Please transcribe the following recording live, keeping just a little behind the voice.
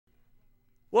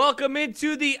Welcome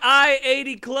into the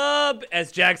I-80 Club.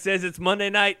 As Jack says, it's Monday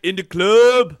night in the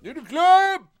club. In the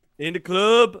club. In the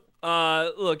club.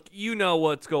 Look, you know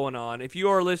what's going on. If you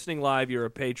are listening live, you're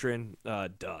a patron.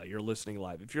 You're listening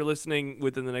live. If you're listening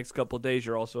within the next couple of days,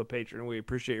 you're also a patron, and we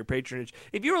appreciate your patronage.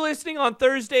 If you were listening on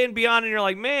Thursday and beyond, and you're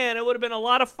like, man, it would have been a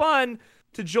lot of fun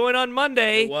to join on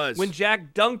Monday when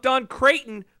Jack dunked on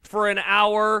Creighton for an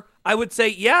hour, I would say,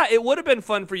 yeah, it would have been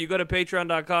fun for you. Go to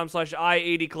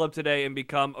patreon.com/I80 Club today and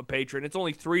become a patron. It's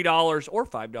only $3 or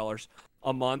 $5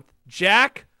 a month.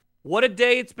 Jack, what a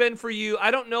day it's been for you.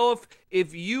 I don't know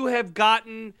if you have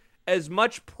gotten as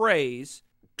much praise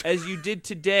as you did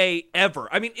today ever.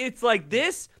 I mean, it's like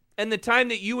this and the time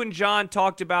that you and John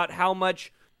talked about how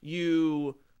much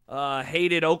you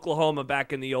hated Oklahoma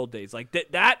back in the old days. Like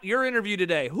that your interview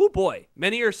today. Whoo boy,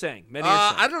 many are saying.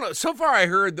 I don't know. So far, I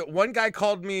heard that one guy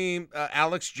called me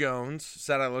Alex Jones,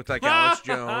 said I looked like Alex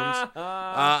Jones.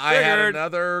 I had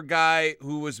another guy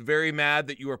who was very mad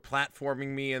that you were platforming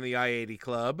me in the I-80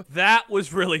 Club. That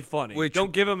was really funny.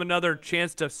 Don't give him another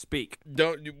chance to speak.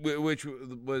 Which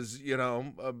was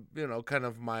kind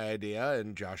of my idea,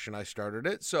 and Josh and I started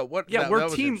it. So what? Yeah, we're a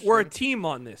team. We're a team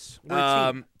on this. We're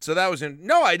a team. So that was in.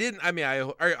 No, I didn't. I mean,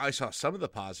 I saw some of the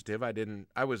positive. I didn't.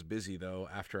 I was busy though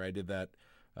after I did that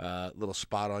little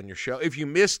spot on your show. If you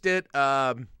missed it,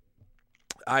 it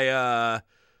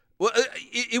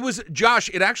was Josh.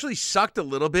 It actually sucked a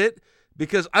little bit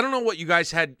because I don't know what you guys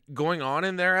had going on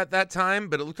in there at that time,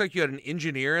 but it looked like you had an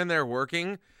engineer in there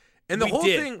working. And the whole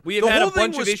thing, we have had a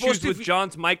bunch of issues with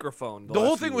John's microphone. The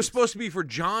whole thing was supposed to be for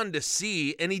John to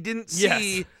see, and he didn't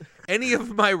see any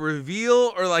of my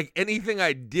reveal or like anything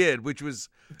I did, which was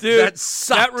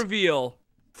that reveal,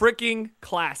 freaking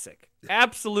classic,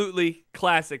 absolutely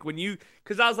classic.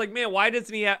 Because I was like, man, why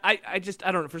doesn't he have? I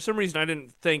don't know. For some reason, I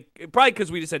didn't think. Probably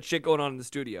because we just had shit going on in the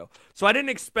studio, so I didn't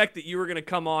expect that you were gonna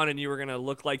come on and you were gonna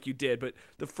look like you did. But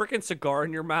the freaking cigar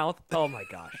in your mouth, oh my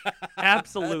gosh,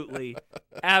 absolutely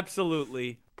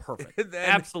perfect,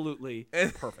 absolutely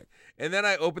perfect. And then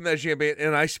I opened that champagne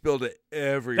and I spilled it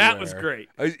everywhere. That was great.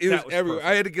 It was everywhere. Perfect.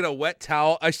 I had to get a wet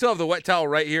towel. I still have the wet towel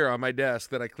right here on my desk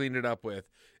that I cleaned it up with.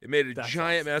 It made a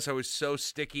giant mess. I was so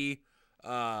sticky.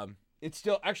 It's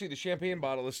still actually the champagne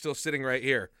bottle is still sitting right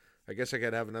here. I guess I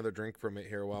could have another drink from it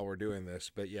here while we're doing this.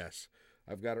 But yes,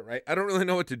 I've got it right. I don't really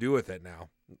know what to do with it now.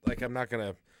 Like I'm not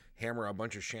gonna hammer a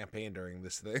bunch of champagne during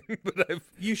this thing. But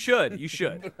you should.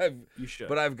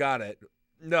 But I've got it.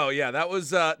 No, yeah, that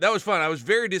was fun. I was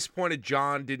very disappointed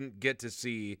John didn't get to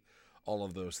see all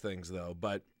of those things though.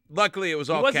 But luckily it was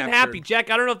all. He wasn't happy, Jack.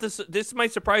 I don't know if this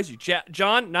might surprise you,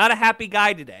 John. Not a happy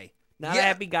guy today. Not a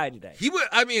happy guy today. He would.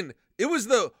 I mean. That was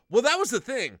the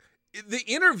thing. The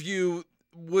interview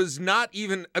was not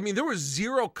even, I mean, there was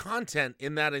zero content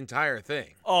in that entire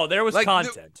thing. Oh, there was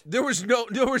content. There was no,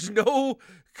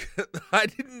 I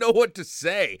didn't know what to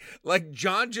say. Like,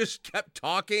 John just kept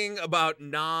talking about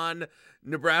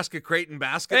Nebraska Creighton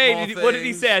basketball things. What did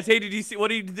he say? What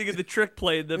did you think of the trick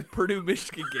play in the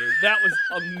Purdue-Michigan game? That was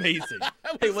amazing.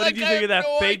 What did you think of that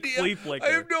fake flea flicker? I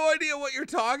have no idea what you're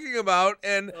talking about,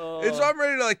 and so I'm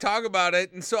ready to talk about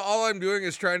it, and so all I'm doing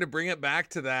is trying to bring it back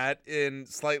to that in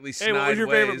slightly snide ways. What was your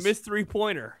favorite missed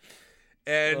three-pointer?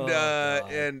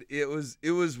 And it was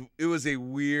a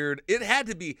weird. It had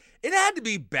to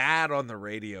be bad on the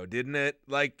radio, didn't it?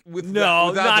 Like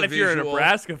without not if visual. You're a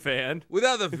Nebraska fan.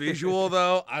 Without the visual,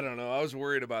 though, I don't know. I was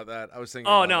worried about that. I was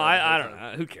thinking. Oh no, I don't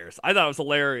know. Who cares? I thought it was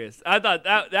hilarious. I thought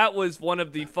that was one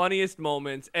of the funniest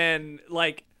moments, and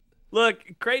like.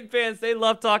 Look, Creighton fans, they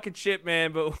love talking shit,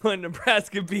 man, but when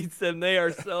Nebraska beats them, they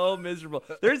are so miserable.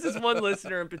 There's this one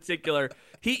listener in particular.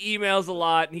 He emails a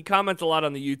lot, and he comments a lot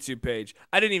on the YouTube page.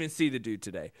 I didn't even see the dude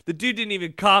today. The dude didn't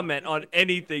even comment on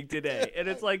anything today. And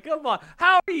it's like, come on.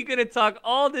 How are you going to talk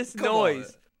all this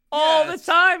noise all the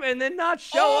time and then not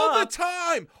show up? All the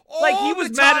time. He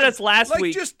was mad at us last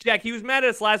week. Jack, he was mad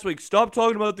at us last week. Stop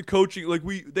talking about the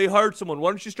coaching. They hired someone.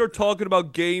 Why don't you start talking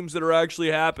about games that are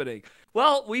actually happening?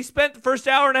 Well, we spent the first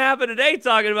hour and a half of the day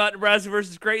talking about Nebraska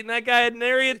versus Creighton. That guy had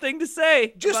nary a thing to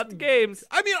say about the games.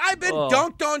 I mean, I've been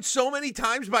dunked on so many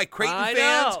times by Creighton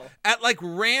fans at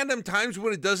random times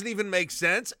when it doesn't even make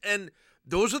sense, and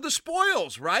those are the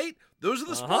spoils, right? Those are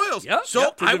the spoils. Yep,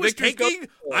 so I was taking.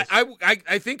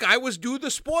 I think I was due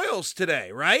the spoils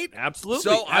today, right? Absolutely.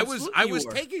 So I was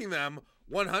taking them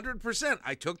 100%.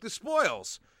 I took the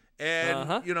spoils,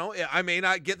 and I may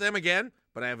not get them again.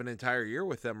 But I have an entire year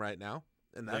with them right now,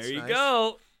 and that's there you nice.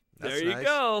 go. That's there you nice.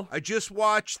 go. I just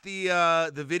watched the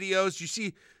videos. You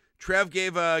see, Trev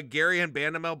gave Gary and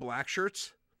Bandamel black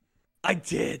shirts. I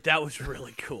did. That was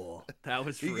really cool. That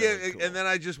was really cool. And then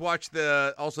I just watched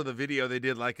the video. They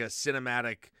did like a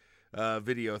cinematic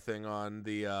video thing on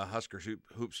the Huskers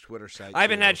Hoops Twitter site. I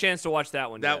haven't had a chance to watch that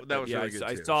one yet. That was really good,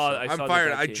 I too. saw I'm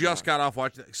fired. I just got off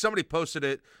watching it. Somebody posted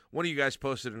it. One of you guys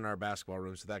posted it in our basketball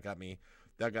room, so that got me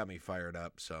fired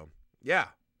up. So, yeah.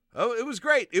 Oh, it was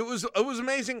great. It was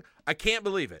amazing. I can't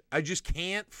believe it. I just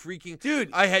can't freaking dude.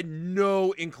 I had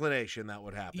no inclination that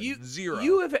would happen. Zero.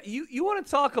 You want to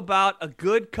talk about a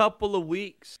good couple of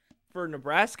weeks for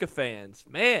Nebraska fans?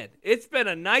 Man, it's been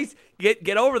a nice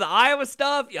get over the Iowa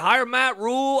stuff. You hire Matt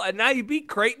Rule, and now you beat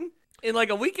Creighton in like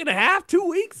a week and a half, 2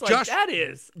 weeks. Like, Josh, that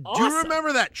is awesome. Do you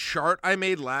remember that chart I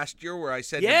made last year where I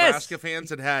said Nebraska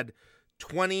fans had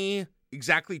 20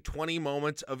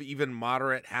 moments of even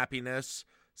moderate happiness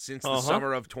since the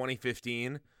summer of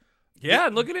 2015? Yeah,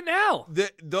 and look at it now.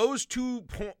 Those 2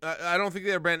 I don't think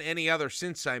there have been any other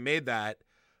since I made that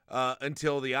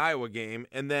until the Iowa game.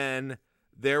 And then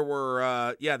there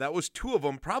were, that was 2 of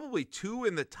them, probably 2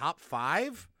 in the top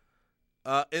 5.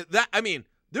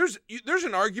 There's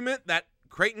an argument that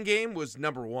Creighton game was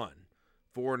number 1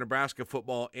 for Nebraska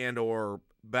football and or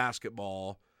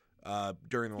basketball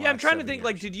during the last I'm trying to think, years.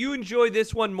 like, did you enjoy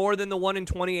this one more than the one in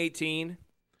 2018?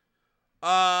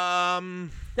 That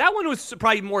one was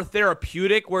probably more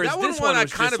therapeutic, whereas this one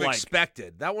was I kind just of like,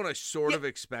 expected. That one I sort of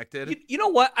expected. You know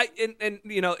what?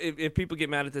 If people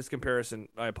get mad at this comparison,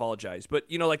 I apologize. But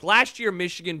like last year,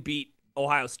 Michigan beat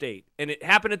Ohio State, and it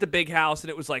happened at the Big House,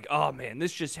 and it was like, oh man,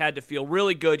 this just had to feel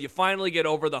really good. You finally get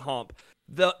over the hump.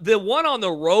 The one on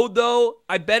the road, though,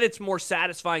 I bet it's more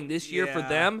satisfying this year for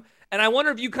them. And I wonder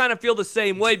if you kind of feel the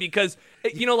same way because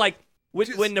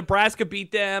When Nebraska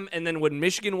beat them, and then when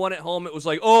Michigan won at home, it was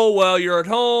like, oh, well, you're at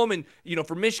home. And,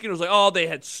 for Michigan, it was like, oh, they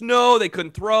had snow, they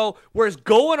couldn't throw. Whereas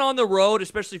going on the road,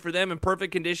 especially for them in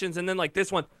perfect conditions, and then like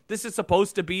this one, this is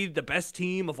supposed to be the best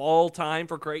team of all time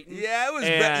for Creighton. Yeah, it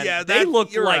was. They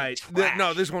looked you're like right. trash.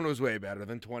 No, this one was way better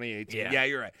than 2018. Yeah,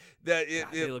 you're right. They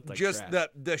looked like just trash.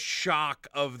 the shock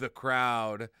of the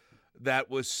crowd that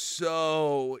was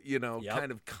so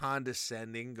kind of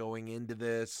condescending going into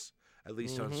this. At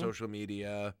least on social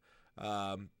media,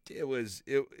 it was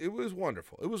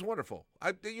wonderful. It was wonderful.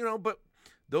 But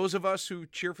those of us who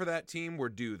cheer for that team were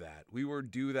due that. We were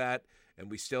due that,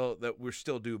 and we're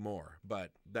still due more.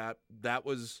 But that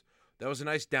was a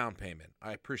nice down payment.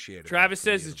 I appreciate it. Travis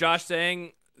says, is Josh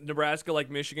saying Nebraska,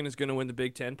 like Michigan, is going to win the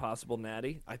Big Ten, possible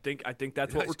natty? I think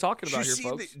that's what we're talking about here,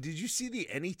 folks. Did you see the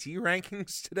NET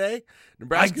rankings today?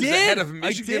 Nebraska's ahead of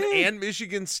Michigan and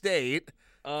Michigan State.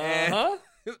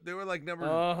 They were like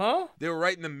number. They were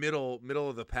right in the middle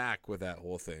of the pack with that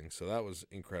whole thing. So that was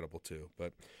incredible too.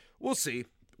 But we'll see.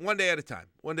 One day at a time.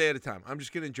 I'm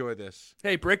just gonna enjoy this.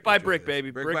 Hey, brick by brick, baby.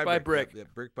 Brick by brick. Yeah,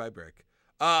 brick by brick.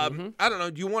 I don't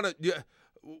know. Do you want to?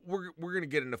 We're gonna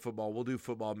get into football. We'll do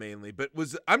football mainly. But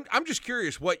I'm just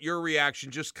curious what your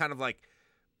reaction, just kind of like,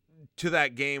 to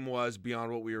that game was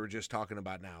beyond what we were just talking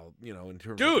about now. In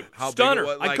terms of how stunner.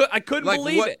 Big it was. I couldn't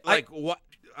believe it.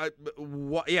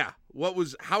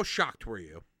 How shocked were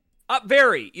you?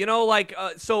 Very.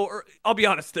 So I'll be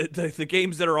honest, the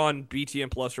games that are on BTN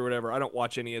Plus or whatever, I don't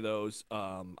watch any of those.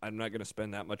 I'm not going to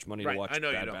spend that much money to watch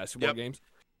bad basketball games.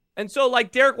 And so,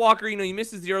 like, Derek Walker, he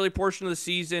misses the early portion of the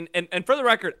season. And for the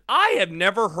record, I have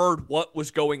never heard what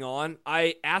was going on.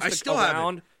 I asked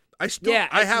around.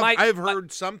 I've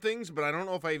heard some things, but I don't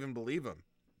know if I even believe them.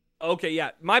 Okay, yeah.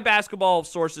 My basketball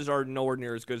sources are nowhere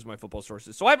near as good as my football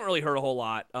sources, so I haven't really heard a whole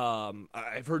lot.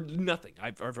 I've heard nothing.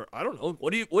 I've heard, I don't know.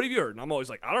 What have you heard? And I'm always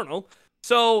like, I don't know.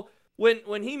 So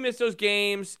when he missed those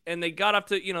games and they got up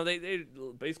to, they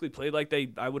basically played like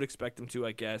I would expect them to,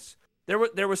 I guess.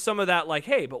 There was some of that like,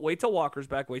 hey, but wait till Walker's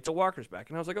back. And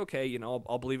I was like, okay,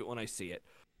 I'll believe it when I see it.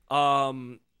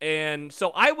 And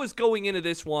so I was going into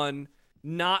this one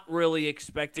not really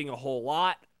expecting a whole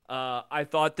lot. I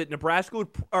thought that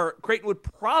Creighton would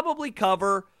probably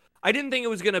cover. I didn't think it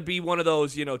was going to be one of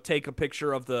those, take a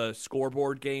picture of the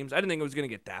scoreboard games. I didn't think it was going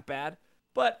to get that bad.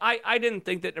 But I didn't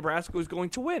think that Nebraska was going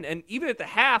to win. And even at the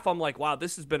half, I'm like, wow,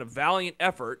 this has been a valiant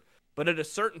effort. But at a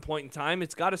certain point in time,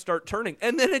 it's got to start turning.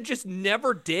 And then it just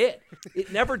never did.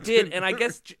 It never did. And I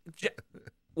guess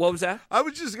what was that? I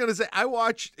was just going to say, I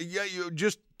watched,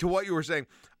 just to what you were saying,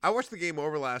 I watched the game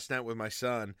over last night with my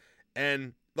son.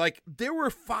 And like, there were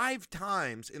 5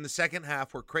 times in the second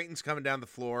half where Creighton's coming down the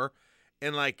floor,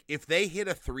 and like, if they hit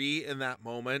a 3 in that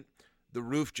moment, the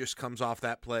roof just comes off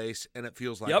that place, and it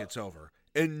feels like it's over.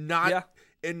 And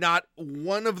not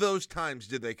one of those times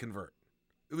did they convert.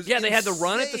 It was insane. They had the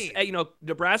run at the.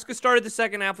 Nebraska started the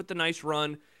second half with the nice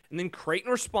run, and then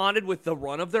Creighton responded with the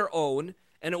run of their own,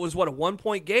 and it was a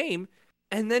 1-point game.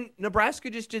 And then Nebraska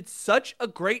just did such a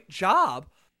great job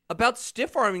about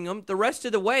stiff-arming them the rest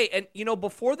of the way. And,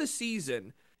 before the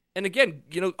season, and again,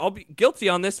 I'll be guilty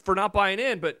on this for not buying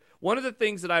in, but one of the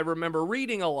things that I remember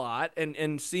reading a lot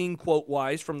and seeing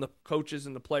quote-wise from the coaches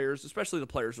and the players, especially the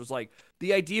players, was like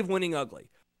the idea of winning ugly.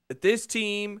 That this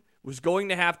team was going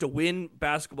to have to win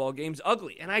basketball games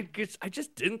ugly. And I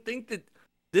just didn't think that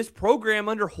this program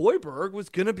under Hoiberg was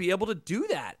going to be able to do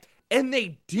that. And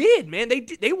they did, man.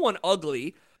 They won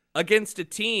ugly against a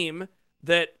team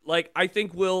that, I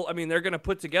think they're going to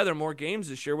put together more games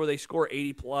this year where they score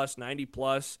 80 plus, 90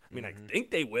 plus. I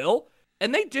think they will.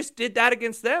 And they just did that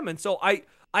against them. And so I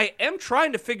am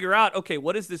trying to figure out, okay,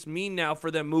 what does this mean now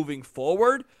for them moving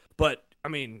forward? But,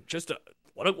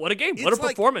 what a game. What a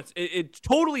performance. It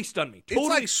totally stunned me.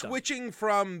 Totally it's like switching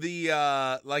from the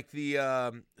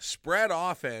spread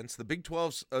offense, the Big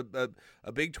 12's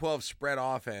a Big 12 spread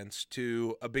offense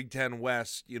to a Big 10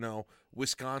 West,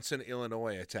 Wisconsin,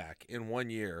 Illinois attack in 1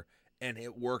 year, and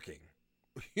it working.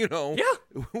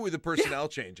 With the personnel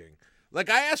changing. Like,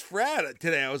 I asked Fred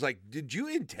today, I was like, did you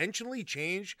intentionally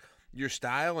change your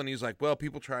style? And he's like, well,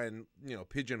 people try and,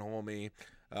 pigeonhole me.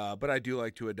 But I do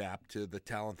like to adapt to the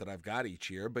talent that I've got each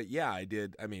year. But yeah, I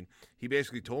did. He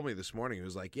basically told me this morning, he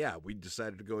was like, yeah, we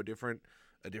decided to go a different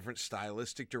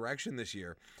stylistic direction this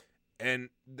year. And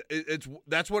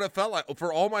that's what it felt like.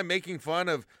 For all my making fun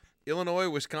of Illinois,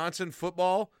 Wisconsin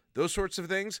football, those sorts of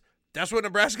things, that's what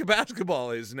Nebraska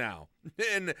basketball is now.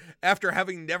 And after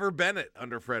having never been it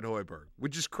under Fred Hoiberg,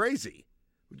 which is crazy.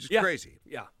 Crazy.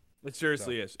 Yeah, it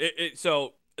seriously is.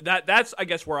 So that's, I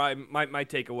guess, where my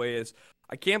takeaway is.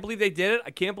 I can't believe they did it.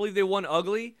 I can't believe they won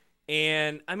ugly.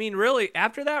 And, really,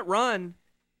 after that run,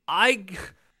 I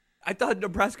thought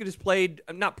Nebraska just played,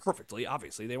 not perfectly,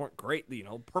 obviously. They weren't great,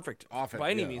 perfect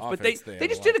by any means. But they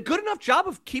just did a good enough job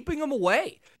of keeping them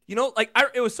away.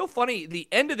 It was so funny, the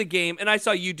end of the game, and I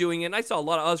saw you doing it, and I saw a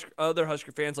lot of other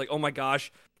Husker fans like, oh, my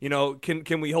gosh,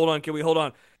 can we hold on? Can we hold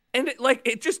on? And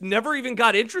it just never even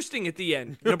got interesting at the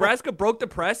end. Nebraska broke the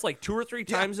press 2 or 3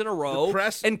 times in a row.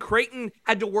 And Creighton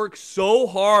had to work so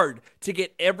hard to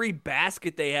get every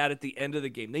basket they had at the end of the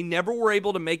game. They never were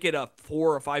able to make it a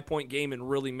 4 or 5 point game and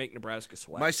really make Nebraska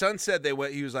sweat. My son said he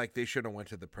was like, they shouldn't have went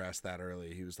to the press that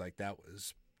early. He was like, that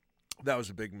was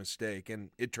a big mistake.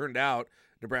 And it turned out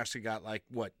Nebraska got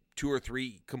 2 or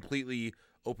 3 completely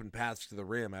open paths to the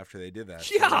rim after they did that.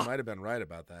 Yeah. So they might have been right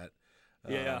about that.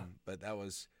 Yeah. But that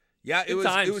was... Yeah, it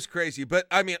was crazy. But,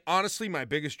 honestly, my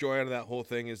biggest joy out of that whole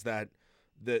thing is that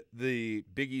the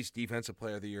Big East Defensive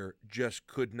Player of the Year just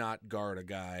could not guard a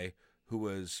guy who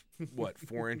was,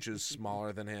 4 inches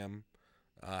smaller than him,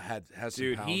 has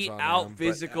some pounds on him. He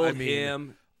out-physicaled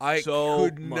him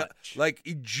much.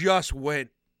 He just went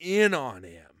in on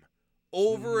him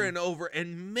over and over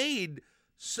and made,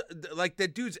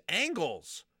 that dude's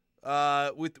angles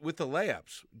with the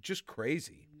layups. Just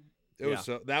crazy.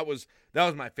 That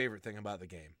was my favorite thing about the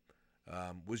game,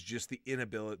 was just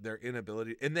their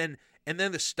inability, and then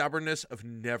the stubbornness of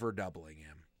never doubling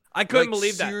him. I couldn't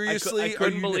believe that. Seriously, I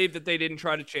couldn't believe that they didn't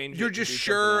try to change. You're just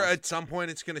sure at some point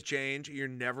it's going to change. You're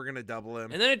never going to double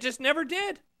him, and then it just never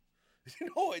did.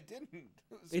 No, it didn't.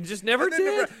 It just never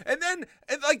did. And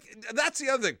that's the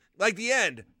other thing. The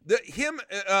end,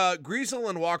 Griesel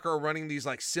and Walker are running these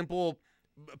simple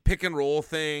pick and roll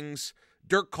things.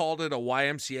 Dirk called it a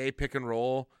YMCA pick and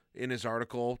roll in his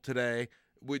article today,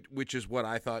 which is what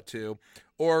I thought too.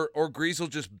 Or Griesel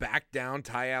just backed down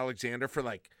Ty Alexander for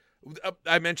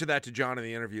I mentioned that to John in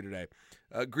the interview today.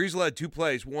 Griesel had 2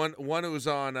 plays. One was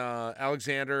on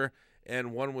Alexander,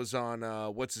 and one was on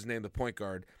what's his name, the point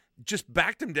guard. Just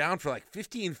backed him down for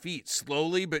 15 feet,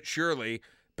 slowly but surely.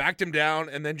 Backed him down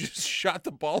and then just shot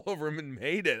the ball over him and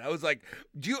made it. I was like,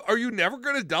 are you never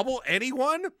going to double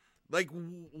anyone?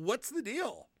 What's the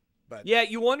deal? But yeah,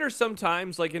 you wonder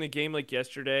sometimes, in a game like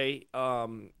yesterday,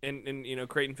 and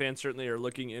Creighton fans certainly are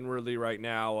looking inwardly right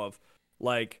now of,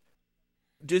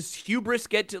 does hubris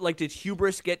get to them? That's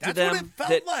what it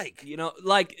felt like.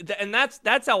 And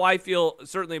that's how I feel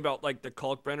certainly about the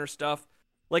Kalkbrenner stuff.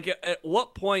 At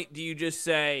what point do you just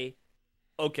say,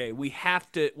 okay, we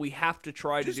have to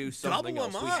try to do something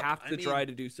else. We have to try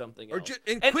to do something else.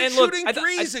 And quit shooting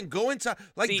threes and go inside.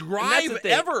 Drive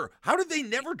ever. How did they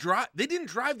never drive? They didn't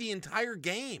drive the entire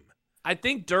game. I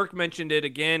think Dirk mentioned it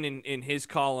again in his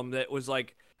column that was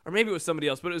or maybe it was somebody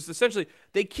else, but it was essentially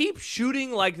they keep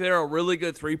shooting like they're a really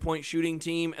good 3-point shooting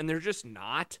team, and they're just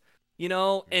not. You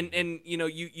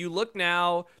look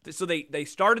now. So they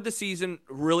started the season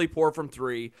really poor from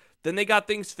 3. Then they got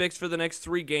things fixed for the next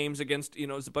 3 games against, it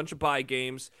was a bunch of bye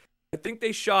games. I think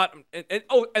they shot, and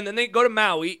then they go to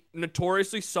Maui,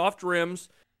 notoriously soft rims.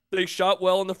 They shot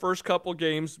well in the first couple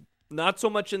games, not so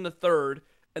much in the third.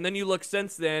 And then you look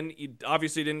since then, you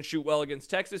obviously didn't shoot well against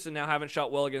Texas and now haven't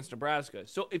shot well against Nebraska.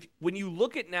 So when you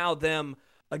look at now them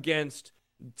against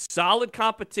solid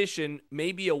competition,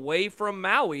 maybe away from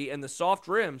Maui and the soft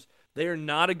rims, they are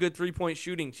not a good three-point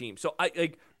shooting team. So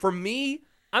for me,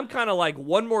 I'm kind of like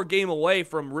one more game away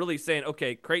from really saying,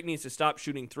 okay, Creighton needs to stop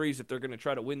shooting threes if they're going to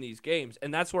try to win these games.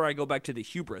 And that's where I go back to the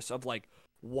hubris of like,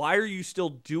 why are you still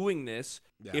doing this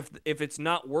if it's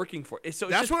not working for it? So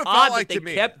it's that's just what it odd felt like that to they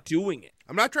me. kept doing it.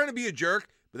 I'm not trying to be a jerk,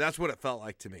 but that's what it felt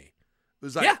like to me. It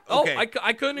was like, yeah. okay,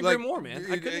 I couldn't agree more, man.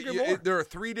 I couldn't agree more. There are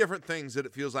three different things that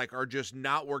it feels like are just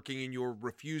not working, and you're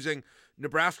refusing.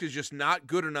 Nebraska's just not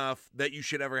good enough that you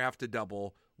should ever have to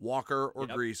double Walker or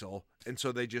Griesel, and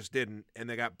so they just didn't, and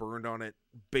they got burned on it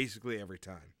basically every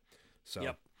time.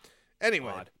 So,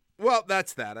 anyway. Odd. Well,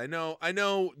 that's that. I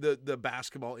know the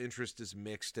basketball interest is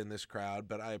mixed in this crowd,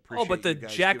 but I appreciate but the you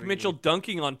guys Jack giving Mitchell me...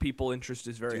 dunking on people interest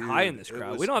is very high in this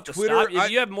crowd. We don't have to Twitter, stop.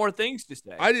 If you have more things to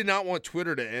say. I did not want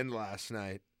Twitter to end last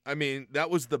night. I mean,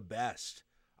 that was the best.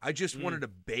 I just wanted to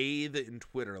bathe in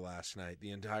Twitter last night,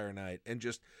 the entire night. And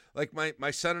just, like,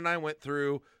 my son and I went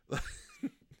through...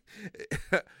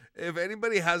 If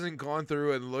anybody hasn't gone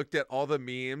through and looked at all the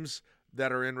memes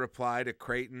that are in reply to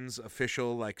Creighton's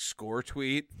official like score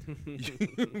tweet,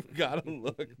 you gotta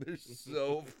look. They're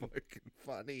so fucking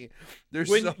funny.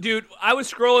 Dude, I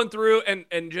was scrolling through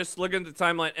and just looking at the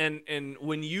timeline, and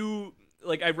when you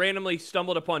like, I randomly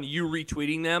stumbled upon you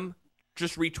retweeting them,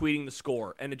 just retweeting the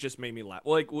score, and it just made me laugh.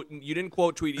 Well, like you didn't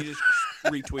quote tweet, you just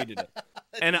retweeted it.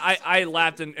 And I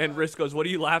laughed, and Risk goes, "What are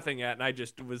you laughing at?" And I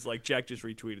just was like, "Jack just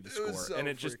retweeted the score." So and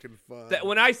it just fun.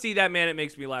 When I see that, man, it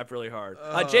makes me laugh really hard.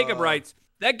 Jacob writes,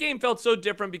 that game felt so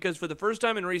different because for the first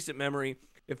time in recent memory,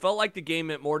 it felt like the game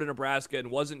meant more to Nebraska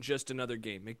and wasn't just another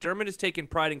game. McDermott has taken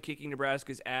pride in kicking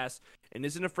Nebraska's ass and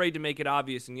isn't afraid to make it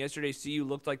obvious. And yesterday's CU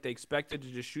looked like they expected to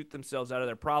just shoot themselves out of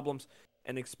their problems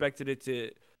and expected it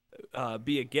to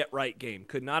be a get-right game.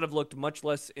 Could not have looked much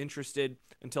less interested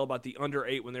until about the under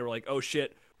 8 when they were like, oh,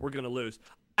 shit, we're going to lose.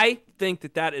 I think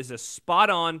that is a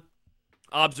spot-on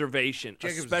observation,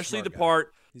 especially the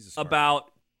part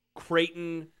about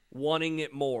Creighton wanting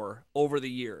it more over the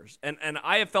years. And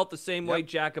I have felt the same way,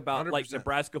 Jack, about 100%. like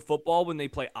Nebraska football when they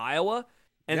play Iowa.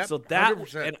 And so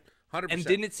 100%. And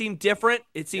didn't it seem different?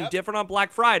 It seemed different on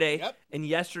Black Friday, and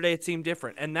yesterday it seemed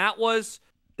different. And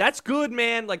that's good,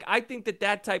 man. Like, I think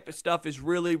that type of stuff is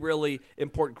really, really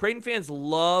important. Creighton fans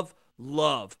love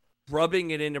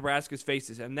rubbing it in Nebraska's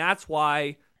faces, and that's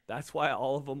why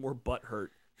all of them were butthurt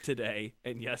today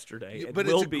and yesterday, and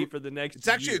will be for the next year. It's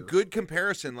actually a good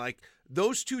comparison. Like,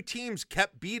 those two teams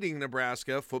kept beating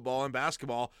Nebraska, football and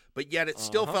basketball, but yet it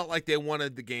still felt like they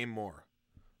wanted the game more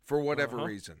for whatever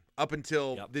reason, up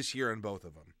until this year in both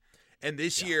of them. And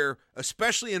this year,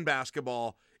 especially in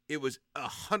basketball, it was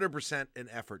 100% an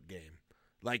effort game.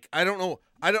 Like, I don't know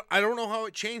how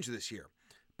it changed this year,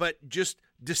 but just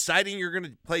deciding you're going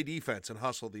to play defense and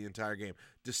hustle the entire game,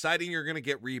 deciding you're going to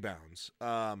get rebounds.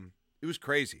 It was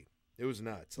crazy. It was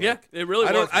nuts. Like, it really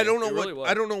was. I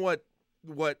don't know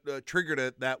what triggered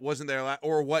it that wasn't there,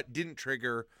 or what didn't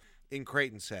trigger in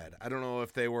Creighton's head. I don't know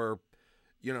if they were,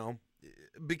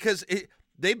 because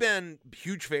they've been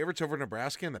huge favorites over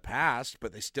Nebraska in the past,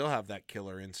 but they still have that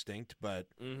killer instinct. But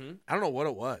I don't know what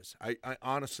it was. I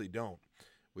honestly don't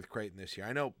with Creighton this year.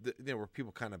 I know there were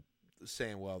people kind of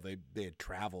saying, well, they had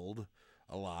traveled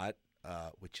a lot,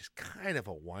 which is kind of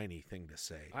a whiny thing to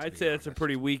say. I'd say that's a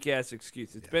pretty weak ass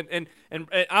excuse. It's been and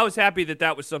I was happy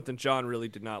that was something John really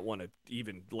did not want to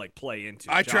even like play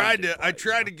into. I tried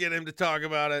to get him to talk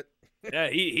about it. Yeah,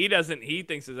 he doesn't. He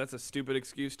thinks that's a stupid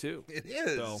excuse too. It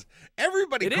is. So,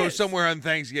 everybody goes somewhere on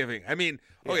Thanksgiving. I mean,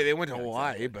 they went to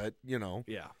Hawaii, but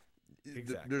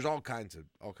exactly. There's all kinds of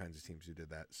teams who did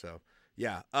that. So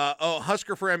yeah.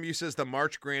 Husker for MU says the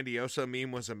March Grandiosa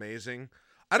meme was amazing.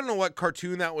 I don't know what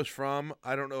cartoon that was from.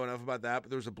 I don't know enough about that, but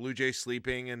there was a Blue Jay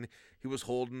sleeping and he was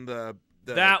holding the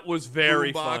that was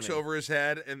very box funny. over his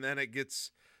head, and then it gets.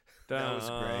 That was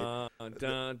great.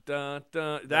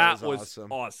 That was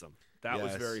awesome. That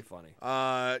was Yes. very funny.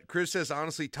 Chris says,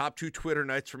 honestly, top 2 Twitter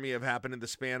nights for me have happened in the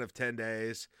span of 10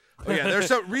 days. Oh, yeah, there's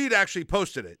some. Reed actually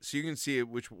posted it, so you can see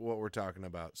what we're talking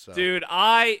about. So, dude,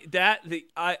 I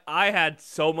had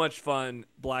so much fun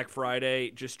Black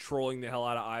Friday just trolling the hell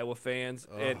out of Iowa fans,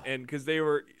 and because they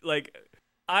were like,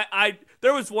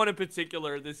 there was one in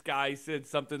particular. This guy said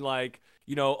something like,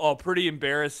 pretty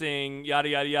embarrassing, yada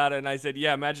yada yada, and I said,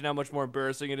 yeah, imagine how much more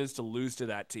embarrassing it is to lose to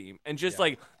that team, and just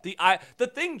like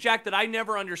the thing, Jack, that I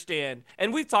never understand,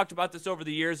 and we've talked about this over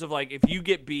the years of like, if you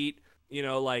get beat.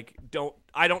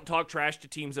 I don't talk trash to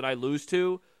teams that I lose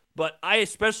to, But I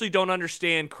especially don't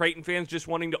understand Creighton fans just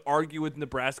wanting to argue with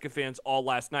Nebraska fans all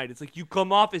last night. It's like, you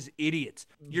come off as idiots.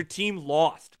 Your team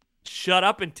lost. Shut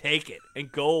up and take it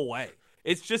and go away.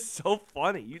 It's just so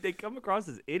funny. They come across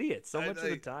as idiots so much of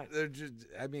the time. They're just,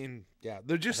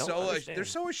 they're just they're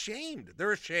so ashamed.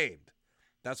 They're ashamed.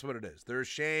 That's what it is. They're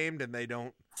ashamed and they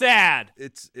don't. Sad.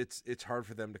 It's hard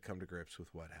for them to come to grips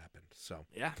with what happened. So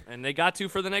yeah, and they got to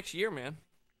for the next year, man.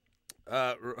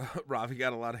 Ravi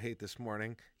got a lot of hate this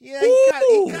morning. Yeah,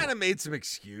 he kind of made some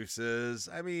excuses.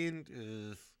 I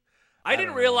mean, I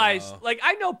didn't realize. Like,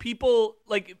 I know people.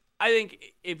 Like, I think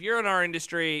if you're in our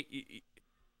industry,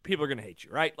 people are gonna hate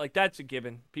you, right? Like, that's a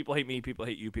given. People hate me. People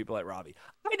hate you. People hate Ravi.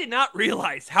 I did not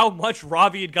realize how much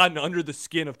Ravi had gotten under the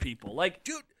skin of people. Like,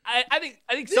 dude, I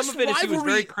think some of it is he was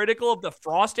very critical of the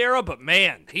Frost era, but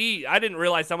man, I didn't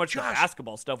realize how much the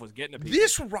basketball stuff was getting to people.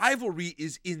 This rivalry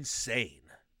is insane.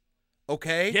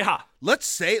 Okay? Yeah.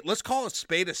 Let's call a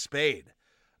spade a spade.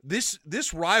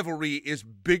 This rivalry is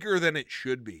bigger than it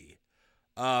should be,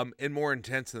 and more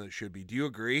intense than it should be. Do you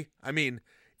agree? I mean,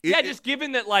 just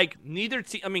given that, like, neither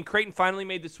team. I mean, Creighton finally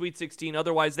made the Sweet 16.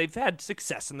 Otherwise, they've had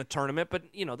success in the tournament, but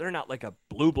they're not like a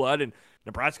blue blood, and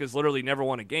Nebraska's literally never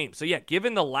won a game. So yeah,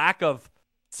 given the lack of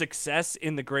success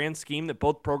in the grand scheme that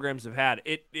both programs have had,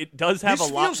 it does have a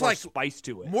lot more spice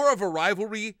to it. More of a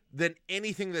rivalry than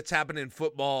anything that's happened in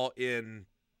football in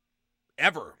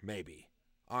ever, maybe.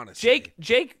 Honestly,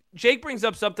 Jake brings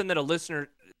up something that a listener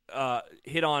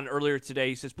hit on earlier today.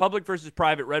 He says public versus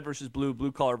private, red versus blue,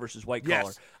 blue collar versus white collar.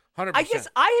 Yes, 100%. I guess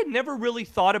I had never really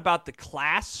thought about the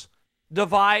class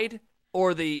divide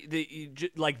or the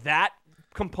like that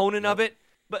component of it.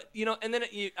 But, and then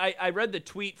I read the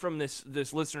tweet from this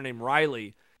listener named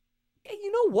Riley. Hey,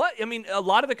 you know what? I mean, a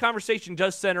lot of the conversation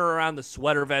does center around the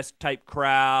sweater vest type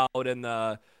crowd and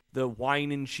the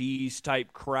wine and cheese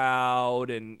type crowd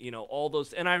and, all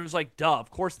those. And I was like, duh,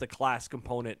 of course the class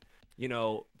component,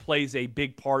 plays a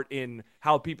big part in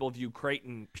how people view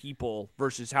Creighton people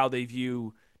versus how they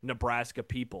view Nebraska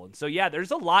people. And so, yeah,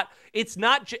 there's a lot. It's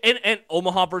not and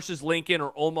Omaha versus Lincoln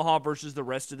or Omaha versus the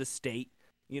rest of the state.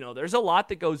 There's a lot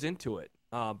that goes into it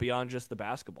beyond just the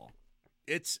basketball.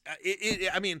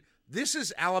 I mean, this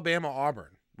is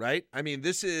Alabama-Auburn, right? I mean,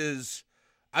 this is,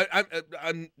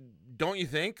 don't you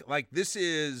think? Like, this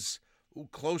is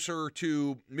closer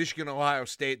to Michigan-Ohio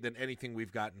State than anything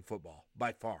we've got in football,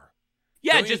 by far.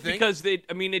 Yeah, just because,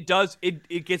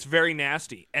 it gets very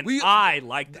nasty. And I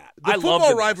like that. The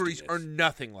football rivalries are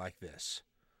nothing like this.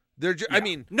 They're just, I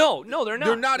mean. No, they're not.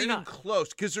 They're not even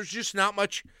close because there's just not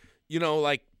much,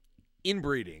 like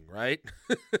inbreeding, right?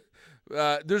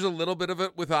 There's a little bit of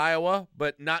it with Iowa,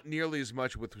 but not nearly as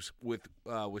much with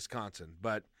Wisconsin.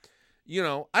 But, I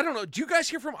don't know. Do you guys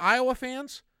hear from Iowa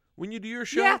fans when you do your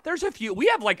show? Yeah, there's a few. We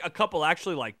have like a couple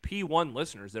actually like P1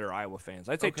 listeners that are Iowa fans.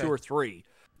 I'd say 2 or 3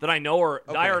 that I know are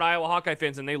diehard Iowa Hawkeye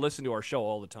fans, and they listen to our show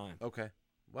all the time. Okay.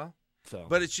 Well, so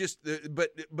but it's just but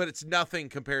it's nothing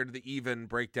compared to the even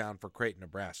breakdown for Creighton,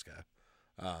 Nebraska.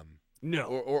 No.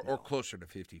 Or closer to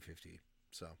 50-50.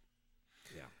 So,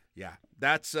 yeah,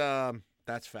 that's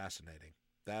fascinating.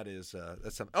 That's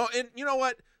something. Oh, and you know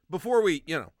what? Before we,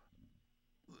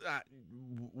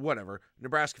 whatever,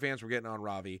 Nebraska fans were getting on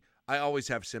Ravi. I always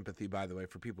have sympathy, by the way,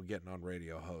 for people getting on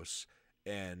radio hosts,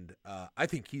 and I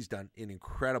think he's done an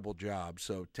incredible job.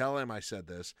 So tell him I said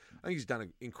this. I think he's done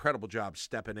an incredible job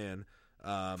stepping in,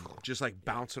 just like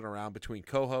bouncing around between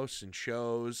co-hosts and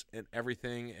shows and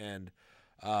everything, and.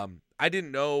 I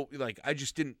didn't know, I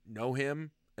just didn't know him,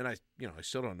 and I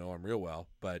still don't know him real well,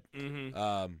 but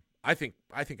I think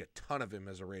a ton of him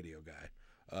as a radio guy.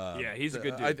 Yeah, he's a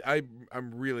good dude.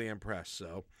 I'm really impressed.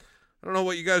 So I don't know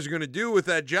what you guys are going to do with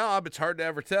that job. It's hard to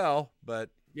ever tell,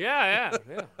 but yeah.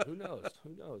 Who knows?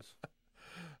 Just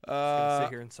gonna sit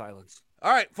here in silence.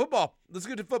 All right, football. Let's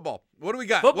get to football. What do we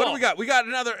got? Football. What do we got? We got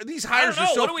another. These hires I don't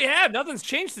know. are so. What do we have? Nothing's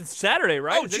changed since Saturday,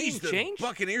 right? Oh, Has anything geez, the changed?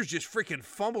 Buccaneers just freaking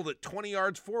fumbled it 20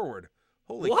 yards forward.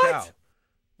 Holy what? cow!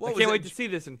 I can't wait to see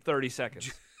this in 30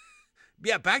 seconds.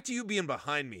 Yeah, back to you being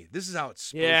behind me. This is how it's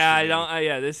supposed yeah, to be. I don't.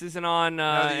 Yeah, this isn't on.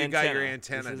 Now that you antenna. got your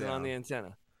antenna This isn't down. on the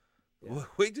antenna. Yeah.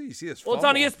 Wait till you see this. Well,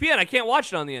 fumble. it's on ESPN. I can't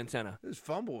watch it on the antenna. This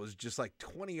fumble was just like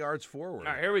 20 yards forward.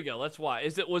 All right, here we go. Let's watch.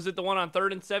 Was it the one on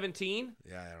 3rd and 17?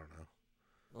 Yeah, I don't know.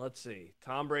 Let's see.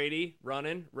 Tom Brady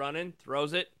running,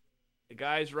 throws it. The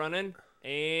guy's running,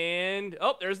 and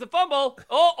there's the fumble.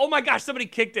 Oh my gosh, somebody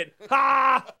kicked it.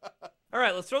 Ha! All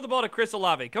right, let's throw the ball to Chris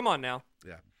Olave. Come on now.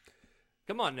 Yeah.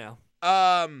 Come on now.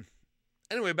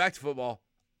 Anyway, back to football.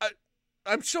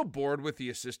 I'm so bored with the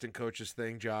assistant coaches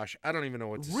thing, Josh. I don't even know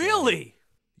what to say.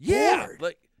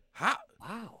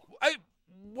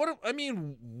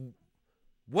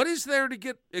 what is there to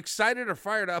get excited or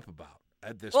fired up about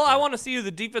at this Well, point? I want to see who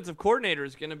the defensive coordinator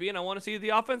is going to be, and I want to see who the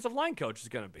offensive line coach is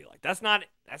going to be. Like, that's not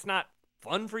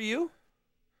fun for you?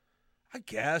 I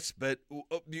guess, but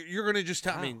you're going to just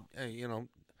tell me,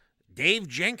 Dave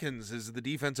Jenkins is the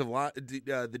defensive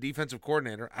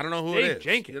coordinator. I don't know who Dave it is.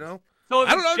 Jenkins. You know? So if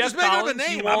I don't know. Jeff Just make up a Collins,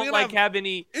 name. You won't, I mean, have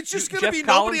any. It's just going Jeff to be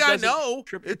Collins nobody I doesn't know.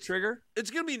 Trip the trigger.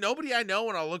 It's going to be nobody I know,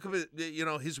 and I'll look up at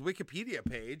his Wikipedia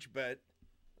page. But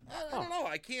I don't know.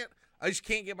 I just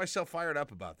can't get myself fired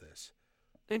up about this.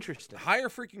 Interesting. Hire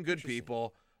freaking good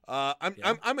people.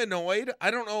 I'm annoyed.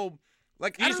 I don't know.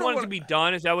 Like, you just want it to be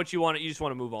done. Is that what you want? You just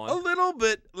want to move on? A little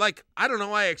bit. Like, I don't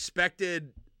know. I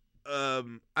expected.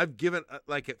 I've given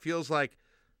it feels like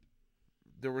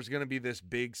there was going to be this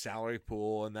big salary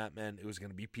pool, and that meant it was going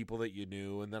to be people that you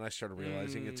knew. And then I started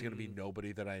realizing it's going to be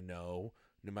nobody that I know,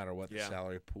 no matter what the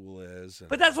salary pool is.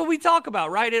 But that's what we talk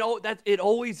about, right? It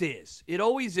always is. It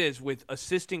always is with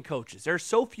assistant coaches. There are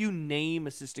so few name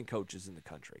assistant coaches in the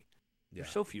country. There's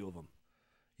so few of them.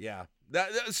 Yeah.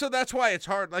 So that's why it's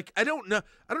hard. Like, I don't know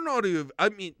how to. I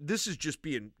mean, this is just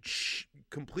being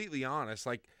completely honest.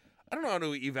 Like, I don't know how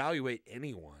to evaluate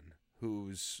anyone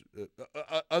who's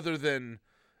other than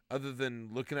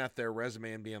looking at their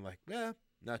resume and being like,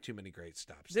 not too many great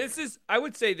stops. I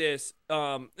would say this.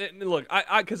 Look,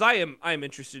 because I am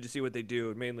interested to see what they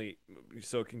do, mainly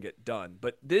so it can get done.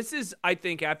 But this is, I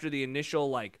think, after the initial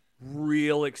like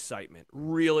real excitement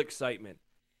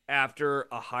after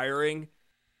a hiring,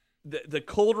 the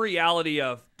cold reality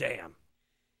of damn,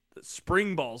 the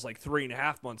spring ball's like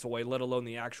 3.5 months away, let alone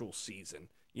the actual season.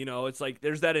 It's like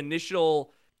there's that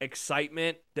initial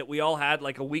excitement that we all had.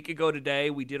 Like a week ago today,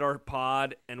 we did our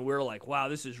pod and we're like, wow,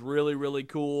 this is really, really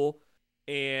cool.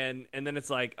 And then it's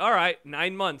like, all right,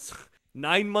 9 months,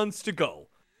 9 months to go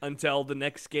until the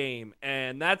next game.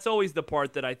 And that's always the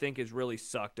part that I think is really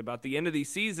sucked about the end of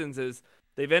these seasons is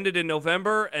they've ended in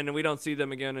November and we don't see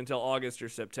them again until August or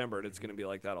September. And it's going to be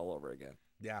like that all over again.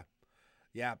 Yeah.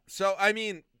 Yeah. So, I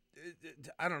mean,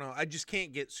 I don't know. I just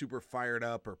can't get super fired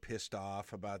up or pissed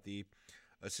off about the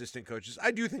assistant coaches.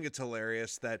 I do think it's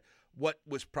hilarious that what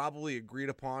was probably agreed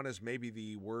upon as maybe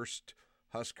the worst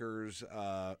Huskers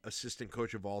assistant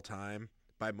coach of all time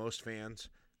by most fans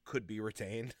could be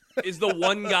retained. Is the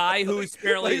one guy who's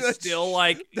apparently still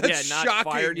not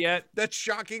shocking. Fired yet. That's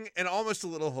shocking and almost a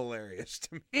little hilarious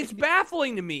to me. It's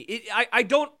baffling to me. I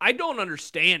don't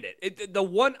understand it. The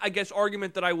one, I guess,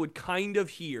 argument that I would kind of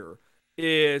hear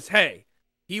is, hey,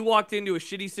 he walked into a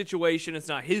shitty situation. It's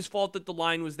not his fault that the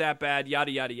line was that bad,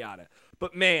 yada, yada, yada.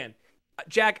 But, man,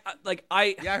 Jack,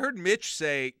 I heard Mitch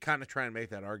kind of try and make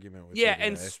that argument with yeah,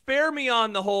 and spare me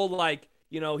on the whole,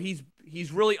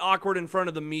 he's really awkward in front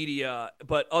of the media,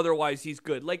 but otherwise he's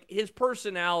good. Like, his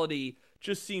personality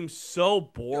just seems so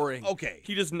boring. Okay.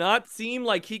 He does not seem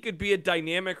like he could be a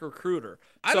dynamic recruiter.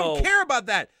 I don't care about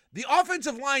that. The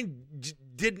offensive line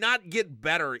did not get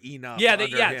better enough. Yeah, under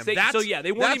him.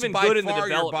 They weren't even good in the development.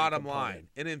 Your bottom component. line,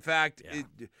 and in fact,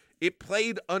 it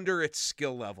played under its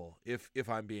skill level. If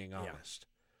I'm being honest,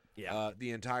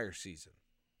 the entire season.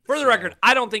 For the record,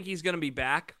 I don't think he's going to be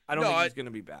back. I don't think he's going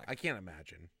to be back. I can't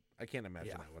imagine.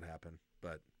 That would happen.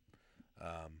 But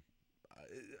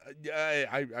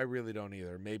I really don't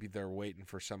either. Maybe they're waiting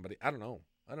for somebody. I don't know.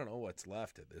 I don't know what's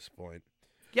left at this point.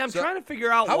 Yeah, I'm trying to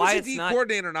figure out why it's not. How is the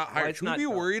coordinator not hired? Should we be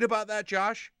worried about that,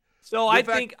 Josh? So I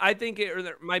think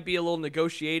there might be a little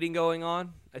negotiating going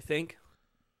on. I think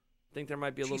there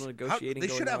might be a little negotiating. They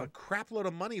should have on. a crap load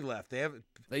of money left.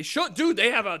 They should, dude.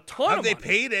 They have a ton. Have of they money.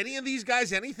 paid any of these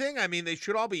guys anything? I mean, they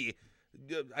should all be.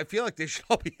 I feel like they should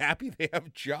all be happy they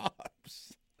have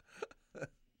jobs.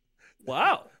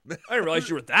 Wow, I didn't realize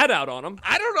you were that out on them.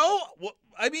 I don't know. Well,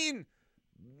 I mean.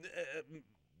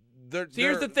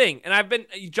 Here's the thing, and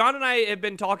John and I have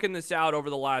been talking this out over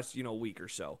the last week or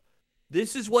so.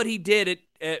 This is what he did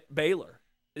at Baylor.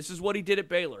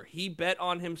 He bet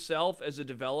on himself as a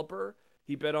developer.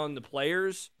 He bet on the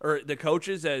players or the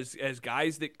coaches as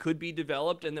guys that could be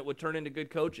developed and that would turn into good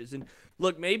coaches. And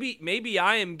look, maybe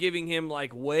I am giving him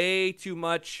like way too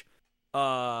much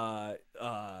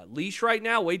leash right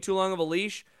now, way too long of a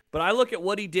leash. But I look at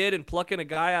what he did in plucking a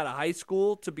guy out of high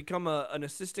school to become an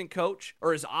assistant coach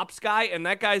or his ops guy, and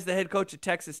that guy's the head coach at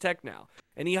Texas Tech now.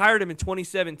 And he hired him in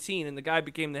 2017, and the guy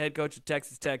became the head coach at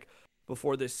Texas Tech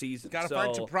before this season. Got to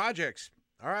find some projects.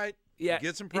 All right. Yeah,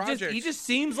 get some projects. He just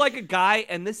seems like a guy,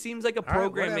 and this seems like a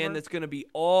program, man, that's going to be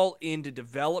all into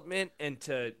development and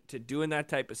to doing that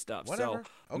type of stuff. Whatever.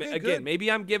 So, okay, again, good. maybe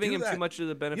I'm giving him too much of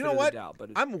the benefit of the doubt. But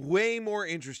I'm way more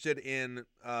interested in,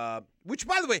 which,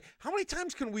 by the way, how many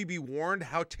times can we be warned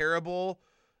how terrible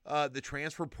the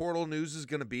transfer portal news is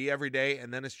going to be every day,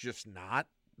 and then it's just not?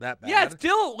 that bad. Yeah,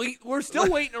 we're still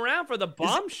waiting around for the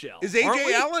bombshell. Is aren't AJ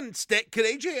we? Allen could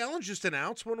AJ Allen just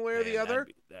announce one way or the other?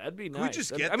 That'd be nice. Can we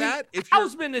just get I mean, that? If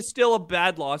Hausman is still a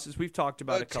bad loss, as we've talked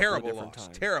about a couple terrible of different loss,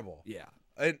 times. terrible. Yeah.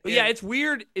 And Yeah, it's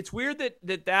weird. It's weird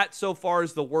that so far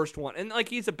is the worst one, and like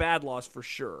he's a bad loss for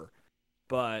sure.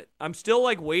 But I'm still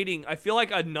like waiting. I feel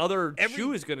like another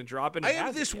shoe is going to drop. And I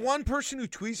have this one person who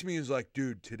tweets me who's like,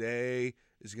 "Dude, today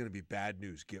is going to be bad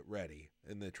news. Get ready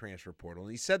in the transfer portal."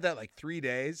 And he said that like 3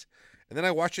 days, and then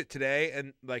I watched it today,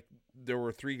 and like there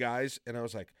were 3 guys, and I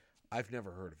was like, "I've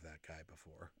never heard of that guy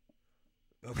before."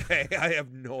 Okay, I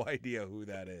have no idea who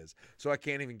that is, so I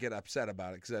can't even get upset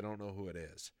about it because I don't know who it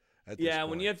is. Yeah,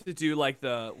 when you have to do like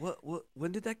the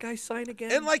when did that guy sign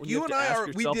again? And like you and I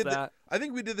we did that. I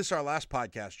think we did this our last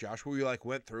podcast, Josh, where we like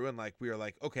went through and like we were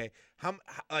like, okay, how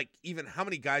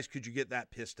many guys could you get that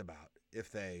pissed about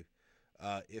if they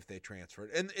transferred?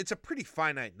 And it's a pretty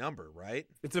finite number, right?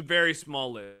 It's a very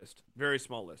small list. Very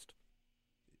small list.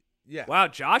 Yeah. Wow,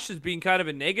 Josh is being kind of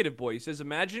a negative boy. He says,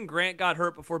 "Imagine Grant got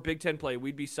hurt before Big Ten play.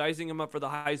 We'd be sizing him up for the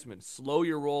Heisman. Slow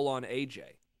your roll on AJ."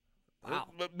 Wow.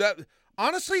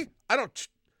 Honestly, I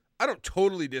don't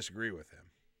totally disagree with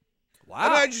him. Wow.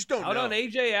 I just don't know. Out on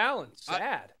AJ Allen.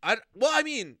 Sad. I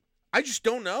just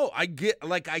don't know. I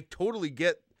totally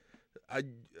get I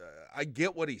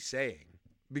get what he's saying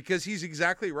because he's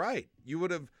exactly right. You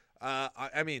would have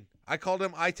I called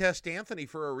him I Test Anthony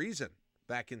for a reason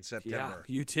back in September.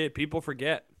 Yeah, you did. People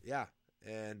forget. Yeah.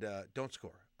 And don't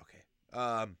score. Okay.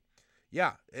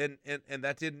 Yeah, and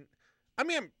that didn't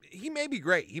he may be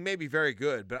great. He may be very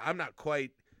good, but I'm not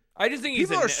quite. I just think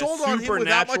people are sold on him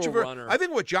without much of a runner. I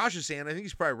think what Josh is saying, I think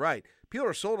he's probably right. People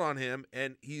are sold on him,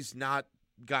 and he's not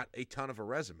got a ton of a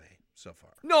resume so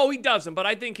far. No, he doesn't, but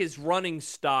I think his running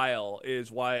style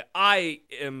is why I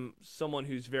am someone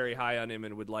who's very high on him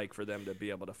and would like for them to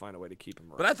be able to find a way to keep him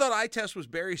around. But I thought eye test was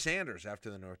Barry Sanders after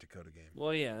the North Dakota game.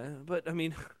 Well, yeah, but I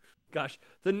mean, gosh,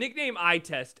 the nickname Eye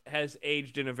Test has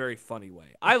aged in a very funny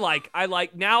way. I like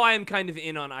now I am kind of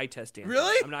in on Eye Test.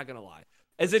 Really? I'm not going to lie.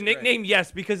 As a nickname,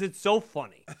 yes, because it's so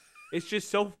funny. It's just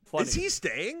so funny. Is he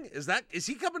staying? Is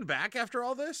he coming back after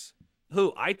all this?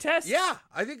 Who, Eye Test? Yeah,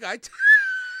 I think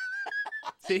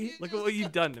See, look at what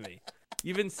you've done to me.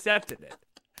 You've incepted it.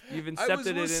 You've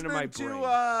incepted it into my brain.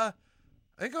 I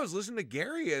think I was listening to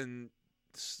Gary, and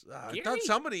I thought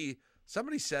somebody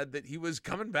said that he was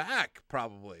coming back,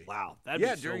 probably. Wow. That'd be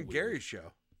so during weird. Gary's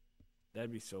show.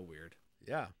 That'd be so weird.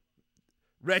 Yeah.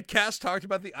 Redcast talked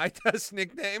about the iTest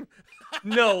nickname.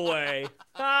 No way.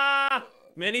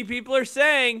 Many people are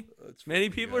saying. Let's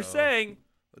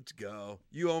go.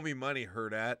 You owe me money,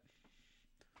 Hurdat.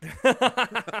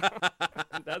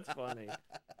 That's funny.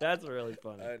 That's really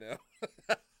funny. I know.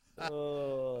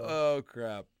 Oh,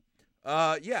 crap.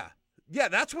 Yeah,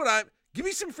 that's what I'm. Give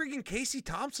me some freaking Casey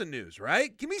Thompson news,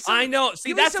 right? Give me some. I know.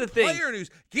 See, that's the thing. Player news.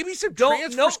 Give me some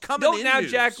transfers coming in. Now,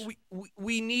 news. Jack.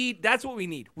 We need. That's what we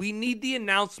need. We need the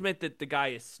announcement that the guy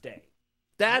is staying.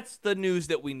 That's the news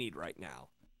that we need right now.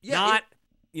 Yeah,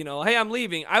 not, hey, I'm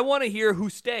leaving. I want to hear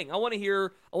who's staying. I want to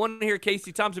hear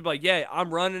Casey Thompson be like, yeah,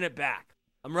 I'm running it back.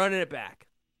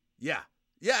 Yeah,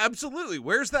 absolutely.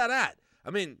 Where's that at? I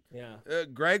mean, yeah.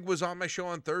 Greg was on my show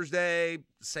on Thursday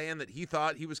saying that he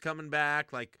thought he was coming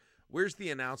back. Like, where's the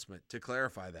announcement to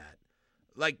clarify that?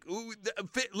 Like,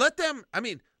 let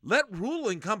Rule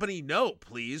and Company know,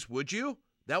 please, would you?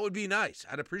 That would be nice.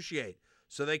 I'd appreciate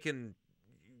so they can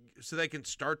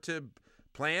start to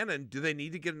plan. And do they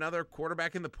need to get another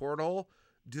quarterback in the portal?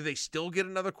 Do they still get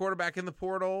another quarterback in the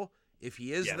portal if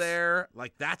he is there?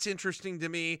 Like, that's interesting to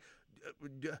me.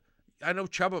 I know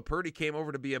Chubba Purdy came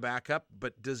over to be a backup,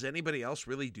 but does anybody else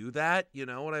really do that? You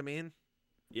know what I mean?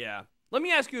 Yeah. Let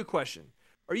me ask you a question.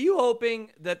 Are you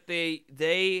hoping that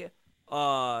they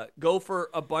go for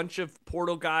a bunch of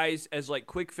portal guys as like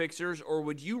quick fixers, or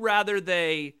would you rather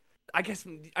I guess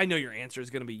I know your answer is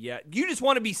going to be yeah. You just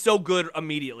want to be so good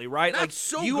immediately, right? Not like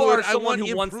so you good. are someone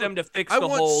who wants them to fix the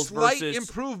holes versus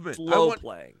improvement. Slow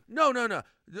playing. No.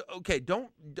 Okay,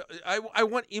 I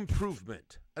want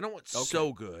improvement. I don't want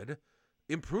so good.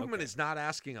 Improvement is not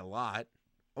asking a lot.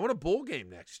 I want a bowl game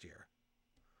next year.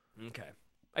 Okay.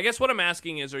 I guess what I'm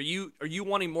asking is, are you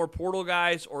wanting more portal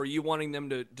guys, or are you wanting them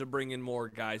to bring in more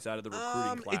guys out of the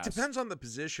recruiting class? It depends on the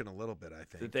position a little bit, I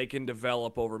think. That they can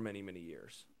develop over many, many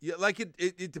years. Yeah, like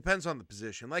it depends on the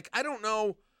position. Like, I don't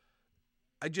know.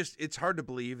 It's hard to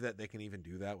believe that they can even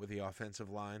do that with the offensive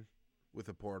line, with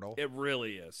the portal. It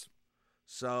really is.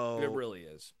 So it really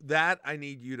is. That I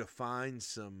need you to find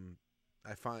some.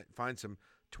 Find some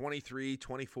 23,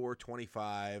 24,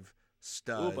 25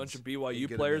 studs. Ooh, a bunch of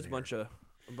BYU players, a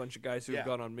bunch of guys who have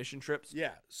gone on mission trips.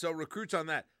 Yeah, so recruits on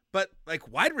that. But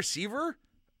like wide receiver,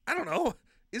 I don't know.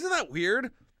 Isn't that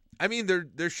weird? I mean,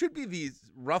 there should be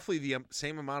roughly the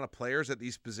same amount of players at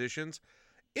these positions.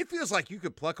 It feels like you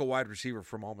could pluck a wide receiver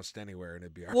from almost anywhere and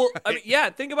it'd be all Well, right. I mean, yeah,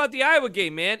 think about the Iowa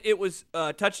game, man. It was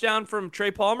a touchdown from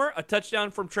Trey Palmer, a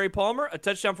touchdown from Trey Palmer, a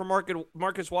touchdown from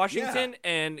Marcus Washington,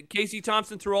 and Casey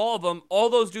Thompson threw all of them. All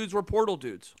those dudes were portal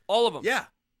dudes. All of them. Yeah.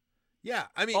 Yeah.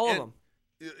 I mean, all of them.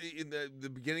 In the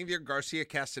beginning of the year, Garcia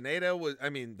Castaneda was, I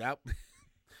mean, that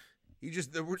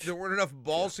there weren't enough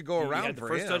balls to go around He had the for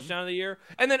first him. touchdown of the year.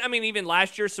 And then, I mean, even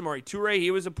last year, Samori Toure,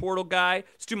 he was a portal guy.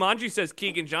 Stu Manji says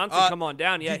Keegan Johnson, come on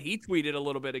down. Yeah, he tweeted a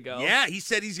little bit ago. Yeah, he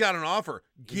said he's got an offer.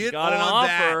 Get got on an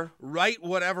offer. that. Right,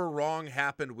 whatever wrong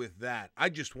happened with that. I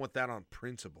just want that on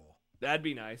principle. That'd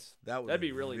be nice. That'd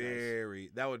be really nice.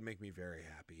 That would make me very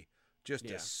happy. Just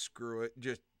to screw it.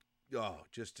 Just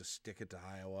to stick it to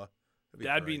Iowa.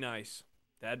 That'd be nice.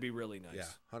 That'd be really nice.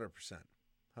 Yeah, 100%.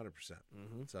 100%.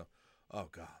 So, oh,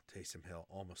 God, Taysom Hill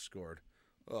almost scored.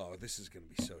 Oh, this is going to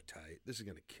be so tight. This is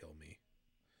going to kill me.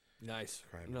 Nice.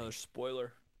 Another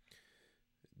spoiler.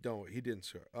 He didn't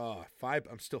score. Oh,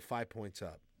 I'm still 5 points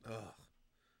up. Oh,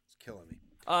 it's killing me.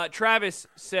 Travis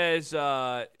says,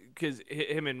 because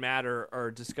him and Matt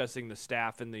are discussing the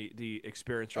staff and the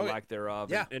experience or lack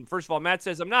thereof. Yeah. And first of all, Matt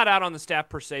says, I'm not out on the staff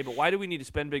per se, but why do we need to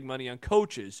spend big money on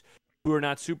coaches who are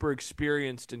not super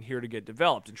experienced and here to get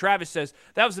developed? And Travis says,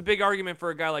 that was a big argument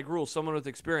for a guy like Rule, someone with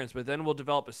experience, but then we'll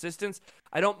develop assistants.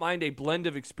 I don't mind a blend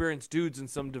of experienced dudes and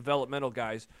some developmental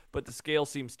guys, but the scale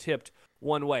seems tipped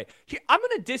one way. I'm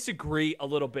going to disagree a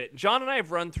little bit. John and I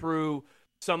have run through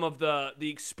some of the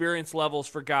experience levels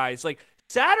for guys. Like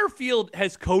Satterfield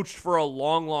has coached for a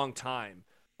long, long time.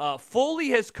 Foley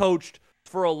has coached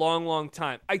for a long, long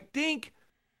time. I think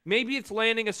maybe it's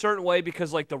landing a certain way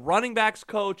because like the running backs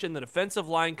coach and the defensive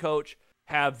line coach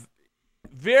have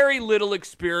very little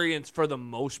experience for the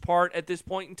most part at this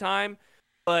point in time.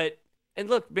 And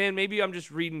look, man, maybe I'm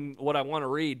just reading what I want to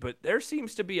read, but there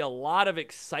seems to be a lot of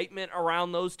excitement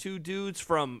around those two dudes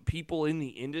from people in the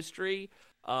industry.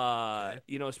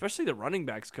 Especially the running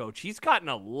backs coach. He's gotten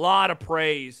a lot of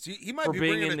praise. He might be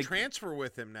bringing a transfer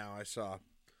with him now, I saw.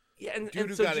 Yeah, and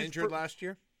who got injured last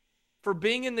year? For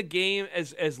being in the game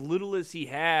as little as he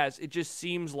has, it just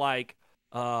seems like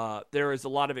there is a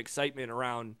lot of excitement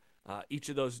around each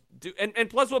of those. And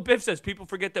plus what Biff says, people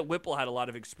forget that Whipple had a lot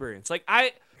of experience. Like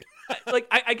I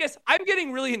guess I'm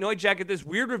getting really annoyed, Jack, at this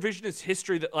weird revisionist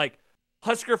history that like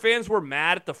Husker fans were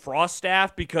mad at the Frost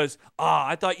staff because,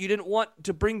 I thought you didn't want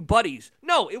to bring buddies.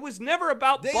 No, it was never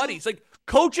about buddies. Like,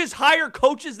 coaches hire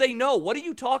coaches they know. What are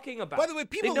you talking about? By the way,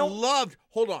 people loved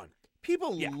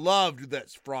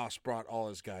that Frost brought all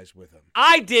his guys with him.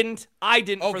 I didn't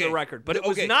for the record. But it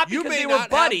was not because they were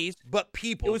buddies. But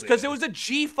people It was because it was a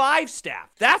G5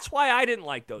 staff. That's why I didn't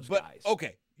like those guys.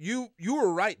 Okay, you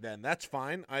were right then. That's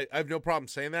fine. I have no problem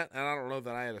saying that, and I don't know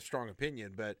that I had a strong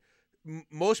opinion, but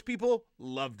most people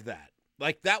loved that.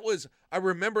 Like that was, I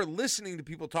remember listening to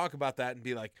people talk about that and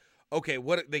be like, okay,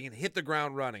 what they can hit the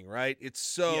ground running, right? It's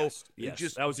so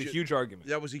yes. That was a huge argument.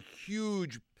 That was a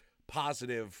huge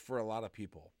positive for a lot of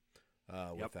people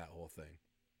with that whole thing.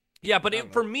 Yeah,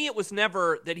 but for me, it was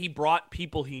never that he brought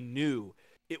people he knew.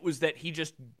 It was that he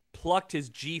just plucked his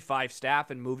G5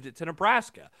 staff and moved it to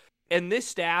Nebraska. And this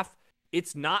staff,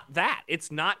 it's not that.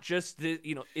 It's not just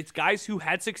it's guys who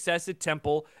had success at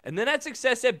Temple and then had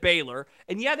success at Baylor.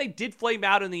 And yeah, they did flame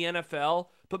out in the NFL.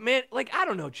 But man, like, I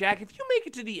don't know, Jack, if you make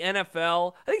it to the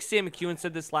NFL, I think Sam McEwen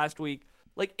said this last week,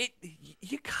 like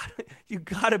you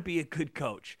gotta be a good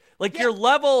coach. Like your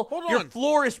level, your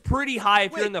floor is pretty high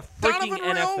if you're in the freaking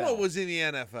Donovan NFL. Raiola was in the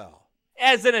NFL.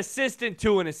 As an assistant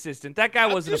to an assistant. That guy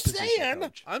wasn't a position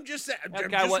coach. I'm just saying. That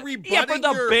guy was rebutting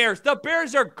for the Bears. The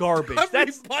Bears are garbage.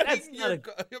 That's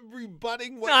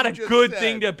rebutting what not you a just good said.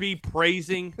 thing to be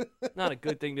praising. Not a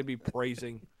good thing to be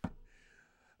praising.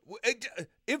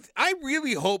 I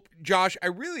really hope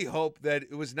that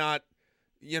it was not,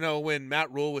 when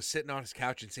Matt Rule was sitting on his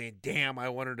couch and saying, "Damn, I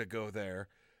wanted to go there,"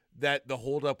 that the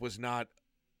holdup was not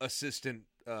assistant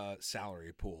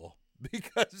salary pool,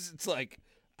 because it's like,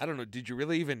 I don't know. Did you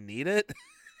really even need it?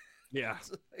 Yeah.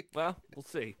 Well, we'll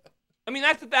see. I mean,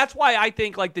 that's why I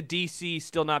think like the DC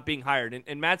still not being hired.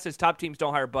 And Matt says top teams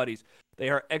don't hire buddies. They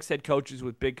are ex-head coaches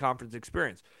with big conference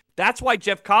experience. That's why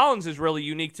Jeff Collins is really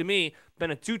unique to me.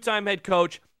 Been a 2-time head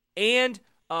coach, and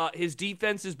his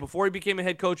defenses before he became a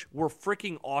head coach were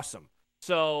freaking awesome.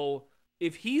 So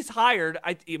if he's hired,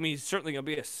 I mean, he's certainly going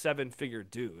to be a 7-figure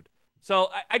dude. So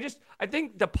I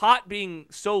think the pot being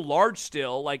so large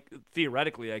still, like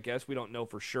theoretically, I guess, we don't know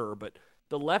for sure, but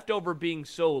the leftover being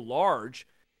so large,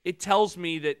 it tells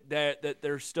me that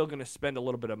they're still going to spend a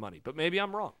little bit of money. But maybe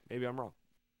I'm wrong. I don't know.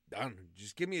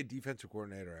 Just give me a defensive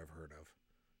coordinator I've heard of.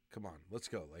 Come on, let's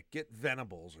go. Like, get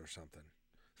Venables or something.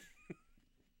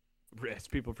 Yes,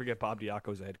 people forget Bob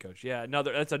Diaco's a head coach. Yeah,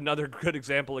 that's another good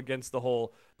example against the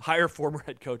whole hire former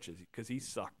head coaches because he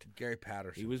sucked. Gary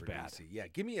Patterson. He was for bad. DC. Yeah,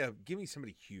 give me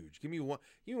somebody huge. Give me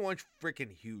one freaking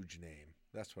huge name.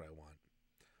 That's what I want.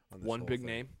 On this One whole big thing.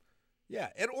 name. Yeah,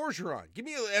 Ed Orgeron. Give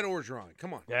me Ed Orgeron.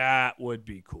 Come on. That would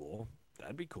be cool.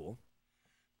 That'd be cool.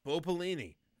 Bo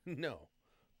Pelini. No.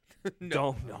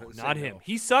 No, not him. No.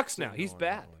 He sucks now. No He's on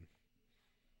bad. that one.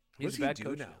 He's What does a bad he do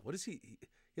coach now? What is he?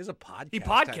 He has a podcast. He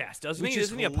podcasts, doesn't which he? is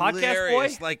Isn't he a podcast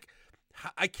hilarious. boy? Like,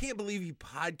 I can't believe he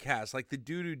podcasts. Like the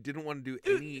dude who didn't want to do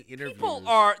any interviews. People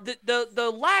are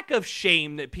the lack of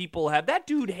shame that people have. That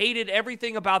dude hated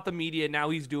everything about the media. Now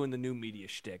he's doing the new media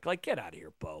shtick. Like, get out of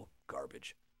here, Bo.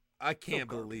 Garbage. I can't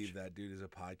garbage. believe that dude is a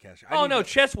podcaster. Oh no,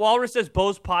 Chess Walrus says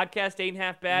Bo's podcast ain't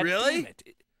half bad. Really? Damn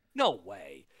it. No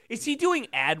way. Is he doing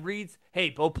ad reads? Hey,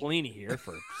 Bo Pelini here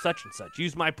for such and such.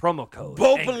 Use my promo code.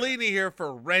 Bo Anger. Pelini here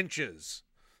for wrenches.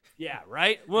 Yeah,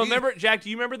 right? Well, remember, Jack, do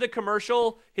you remember the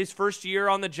commercial his first year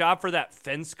on the job for that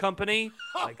fence company?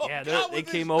 Like, yeah, God, they with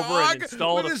came his over and dog?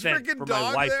 installed With a his fence freaking for dog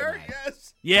my wife there? and I.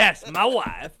 Yes. Yes, my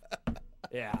wife.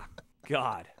 Yeah,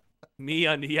 God. Me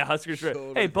undies. Yeah, Huskers.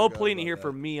 Totally Hey, Bo forgot Pelini about here that.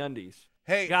 for me undies.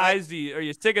 Hey, Guys, are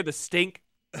you sick of the stink?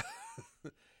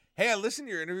 Hey, I listened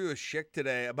to your interview with Schick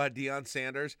today about Deion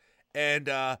Sanders, and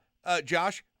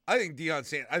Josh, I think Deion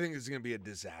Sanders. I think this is going to be a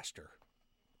disaster.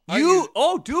 Do you?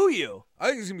 I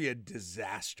think it's going to be a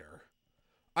disaster.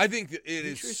 I think that it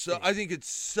is. I think it's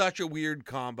such a weird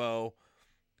combo.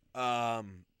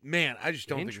 Man, I just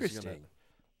don't think it's going to.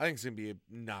 I think it's going to be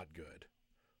not good.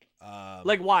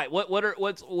 Like why? What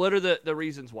are the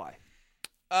reasons why?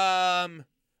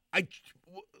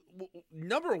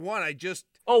 Number one, I just.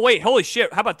 Oh wait, holy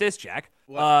shit! How about this, Jack?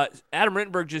 What? Adam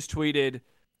Rittenberg just tweeted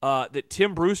that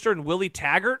Tim Brewster and Willie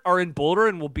Taggart are in Boulder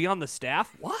and will be on the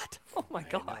staff. What? Oh my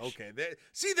gosh! Okay,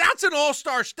 see, that's an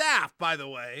all-star staff, by the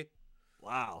way.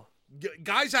 Wow.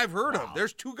 Guys I've heard of.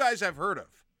 There's two guys I've heard of.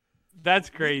 That's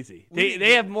crazy.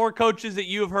 They have more coaches that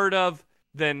you have heard of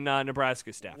than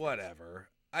Nebraska staff. Whatever.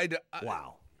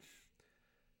 Wow.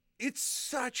 It's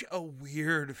such a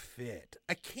weird fit.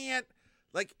 I can't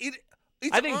it's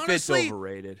I think honestly, Fitt's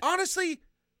overrated. Honestly,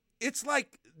 it's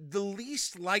like the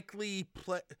least likely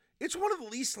it's one of the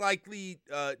least likely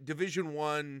Division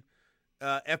I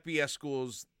FBS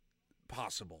schools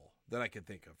possible that I can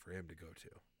think of for him to go to.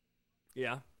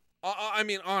 Yeah. I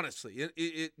mean, honestly,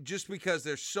 it just because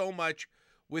there's so much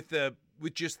with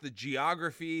just the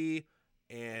geography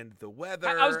and the weather.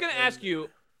 I was going to ask you,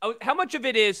 how much of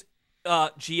it is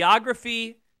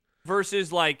geography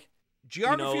versus like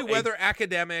geography, weather,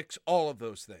 academics, all of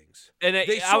those things. And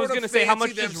I was going to say, how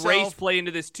much does race play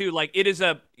into this too? Like, it is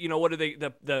what are they,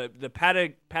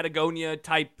 the Patagonia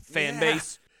type fan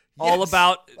base, all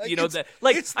about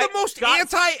it's the most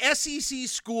anti-SEC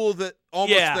school that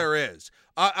almost there is,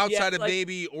 outside of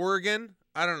maybe Oregon.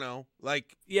 I don't know,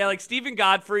 like Stephen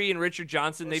Godfrey and Richard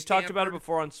Johnson. They've talked about it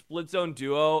before on Split Zone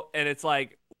Duo, and it's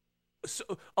like. So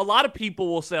a lot of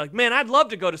people will say, like, man, I'd love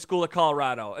to go to school at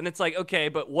Colorado. And it's like, okay,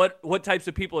 but what types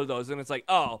of people are those? And it's like,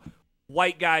 oh,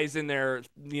 white guys in their,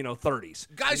 30s.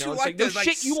 Guys who like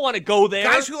shit, you want to go there.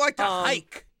 Guys who like to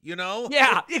hike,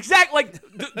 Yeah, exactly.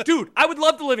 Like, dude, I would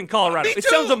love to live in Colorado. It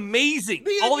sounds amazing.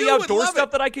 All the outdoor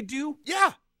stuff that I could do.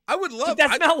 Yeah, I would love.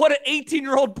 That's not what an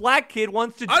 18year-old black kid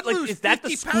wants to do. I'd like, lose is that the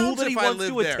 50 school that he pounds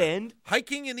wants to there. attend?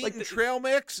 Hiking and eating trail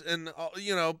mix and,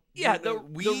 Yeah, the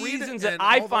reasons that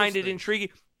I find it intriguing.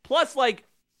 Plus, like,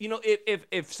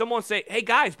 if someone say, hey,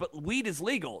 guys, but weed is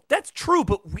legal, that's true,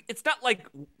 but it's not like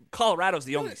Colorado's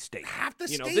the only state. Half the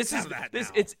states have that now.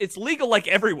 It's legal, like,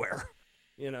 everywhere,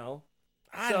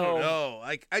 I don't know.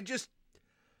 Like, I just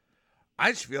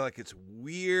feel like it's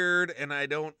weird, and I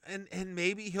don't – and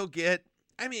maybe he'll get –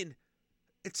 I mean,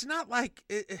 it's not like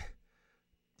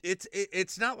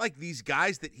it's not like these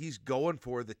guys that he's going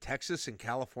for, the Texas and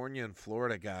California and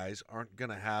Florida guys, aren't going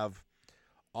to have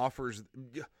offers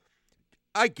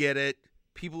 – I get it.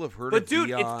 People have heard of Deion. But dude,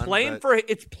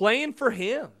 it's playing for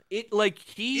him. It like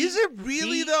is it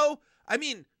really though? I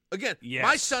mean, again,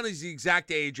 my son is the exact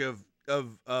age of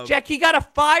Jack. He got a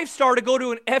 5-star to go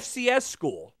to an FCS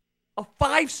school. A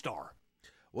 5-star.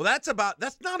 Well,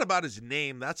 that's not about his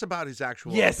name. That's about his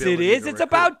actual. Yes, it is. It's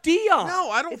about Deion. No,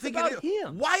 I don't think it's about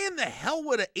him. Why in the hell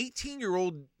would an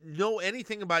 18-year-old know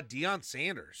anything about Deion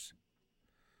Sanders?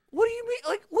 What do you mean?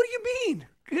 Like, what do you mean?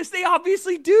 Because they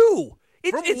obviously do.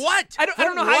 From what? I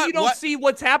don't know how you don't see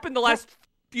what's happened the last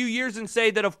few years and say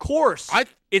that, of course,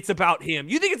 it's about him.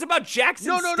 You think it's about Jackson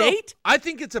No. State? I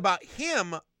think it's about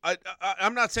him.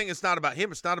 I'm not saying it's not about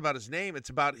him. It's not about his name.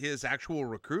 It's about his actual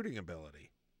recruiting ability.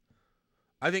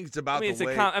 I think it's about the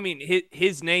way.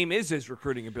 His name is his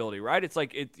recruiting ability, right? It's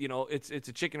like it's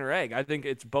a chicken or egg. I think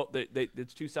it's both.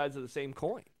 It's two sides of the same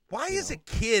coin. Why is a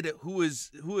kid who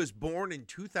is born in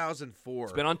 2004?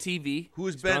 He's been on TV.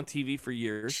 Who's been on TV for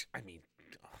years. I mean,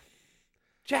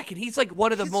 Jack, and he's like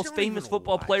one of the most famous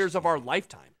football players of our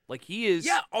lifetime. Like he is.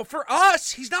 Yeah, for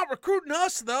us, he's not recruiting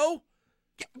us though.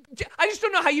 I just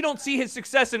don't know how you don't see his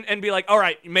success and be like, all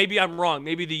right, maybe I'm wrong.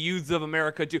 Maybe the youths of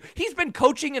America do. He's been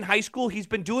coaching in high school. He's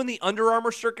been doing the Under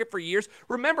Armour circuit for years.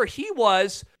 Remember, he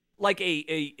was like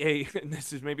and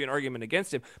this is maybe an argument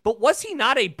against him, but was he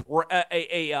not a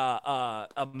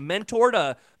mentor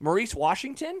to Maurice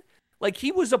Washington? Like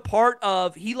he was a part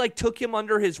of. He like took him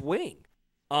under his wing.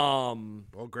 Well,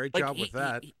 great job with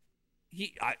that.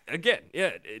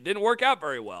 It didn't work out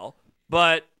very well,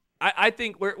 but. I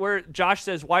think where Josh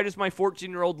says, why does my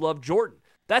 14-year-old love Jordan?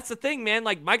 That's the thing, man.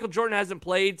 Like, Michael Jordan hasn't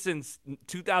played since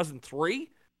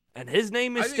 2003, and his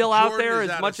name is still out there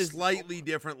as much as slightly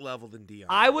different level than Deion.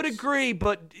 I would agree,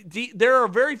 but there are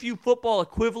very few football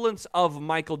equivalents of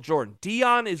Michael Jordan.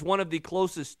 Deion is one of the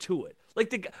closest to it.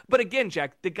 But again,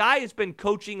 Jack, the guy has been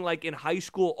coaching like in high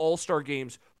school all-star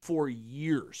games for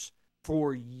years.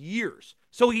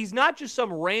 So he's not just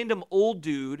some random old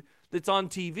dude that's on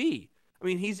TV. I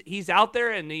mean, he's out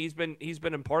there and he's been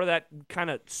a part of that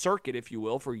kind of circuit, if you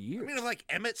will, for years. I mean, if like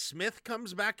Emmitt Smith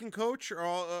comes back and coach, or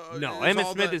no,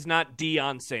 Emmitt Smith is not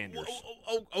Deion Sanders.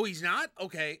 Oh, he's not.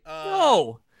 Okay.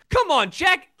 No, come on,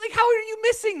 Jack. Like, how are you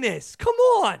missing this? Come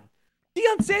on,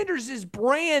 Deion Sanders'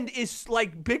 brand is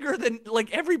like bigger than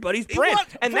like everybody's brand,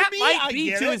 and that might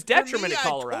be to his detriment at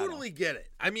Colorado. I totally get it.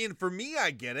 I mean, for me, I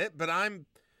get it, but I'm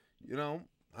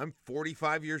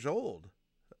 45 years old.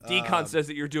 Decon says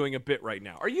that you're doing a bit right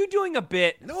now. Are you doing a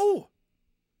bit? No.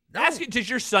 Does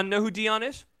your son know who Deion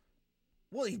is?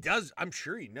 Well, he does. I'm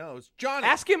sure he knows. Johnny.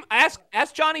 Ask him. Ask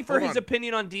Johnny for his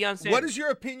opinion on Deion Sanders. What is your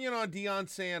opinion on Deion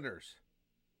Sanders?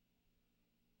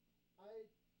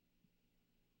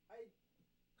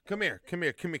 Come here.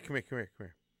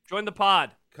 Join the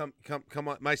pod. Come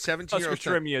on. My 17-year-old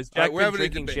son. Jack been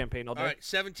drinking champagne all day. All right,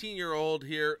 17-year-old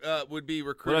here would be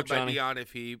recruited by Deion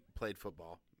if he played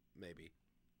football, maybe.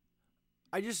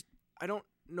 I don't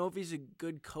know if he's a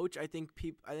good coach. I think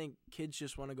kids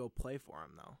just want to go play for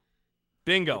him though.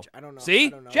 Bingo. Which I don't know. See, I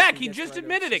don't know. Jack, he just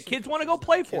admitted it. Kids want to go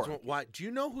play for him. Why? Do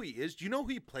you know who he is? Do you know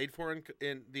who he played for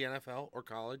in the NFL or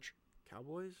college?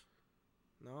 Cowboys?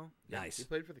 No. Nice. He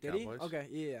played for the Did Cowboys. He? Okay.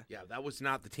 Yeah. Yeah, that was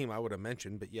not the team I would have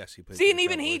mentioned, but yes, he played. See, for and the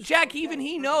even Cowboys. Jack,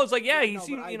 he knows. Like, yeah, he's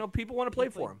seen. People want to play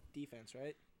for him. Defense,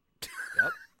 right?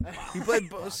 Yep. He played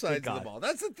both sides of the ball.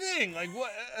 That's the thing. Like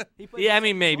what? Yeah, I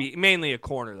mean mainly a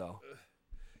corner though.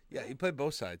 Yeah, he played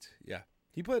both sides. Yeah,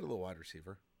 he played a little wide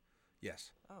receiver.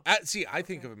 Yes. Oh. See, I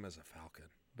think of him as a Falcon,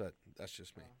 but that's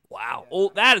just me.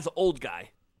 Wow, that is old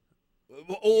guy.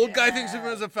 Old guy thinks of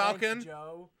him as a Falcon. Thanks,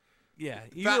 Joe. Yeah,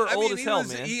 you were old as hell,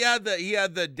 man. He had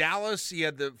the Dallas, he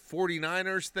had the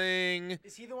 49ers thing.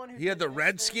 Is he the one who? He had the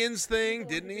Redskins thing,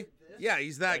 didn't he? Yeah,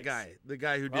 he's that guy. The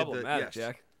guy who did the. Yes.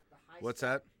 Jack. What's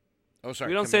that? Oh, sorry.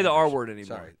 We don't say the R word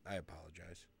anymore. Sorry, I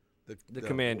apologize. The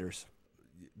Commanders.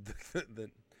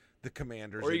 The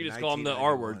Commanders. Or you can just call them the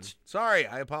R words. Sorry,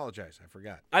 I apologize. I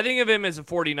forgot. I think of him as a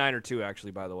 49er too,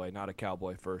 actually, by the way, not a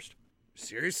Cowboy first.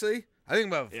 Seriously? I think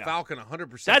about Falcon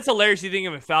 100%. That's hilarious. You think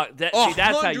of him Falcon. See,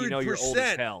 that's how you know you're old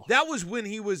as hell. That was when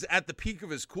he was at the peak of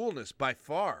his coolness by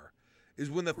far. Is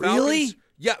when the Falcons. Really?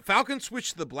 Yeah, Falcons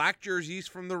switched the black jerseys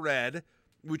from the red,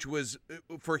 which was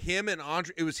for him and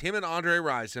Andre. It was him and Andre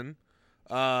Rison.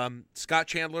 Scott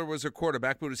Chandler was their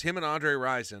quarterback, but it was him and Andre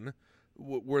Rison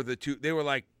were the two. They were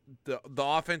like the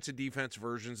offense and defense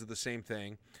versions of the same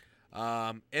thing.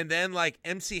 And then like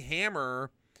MC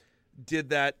Hammer did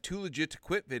that Too Legit to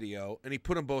Quit video, and he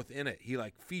put them both in it. He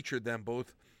like featured them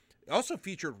both. Also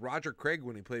featured Roger Craig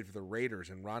when he played for the Raiders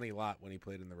and Ronnie Lott when he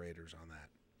played in the Raiders on that.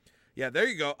 Yeah, there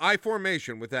you go. I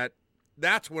formation with that.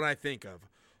 That's what I think of.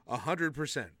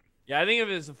 100%. Yeah, I think of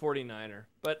it as a 49er,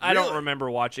 but I don't remember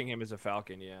watching him as a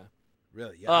Falcon, yeah.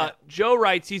 Really? Yeah. Joe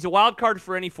writes, he's a wild card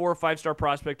for any 4 or 5-star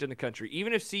prospect in the country.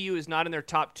 Even if CU is not in their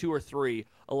top 2 or 3,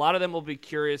 a lot of them will be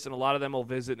curious, and a lot of them will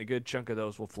visit, and a good chunk of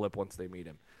those will flip once they meet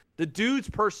him. The dude's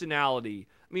personality,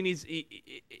 I mean, he's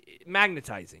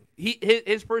magnetizing.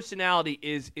 His personality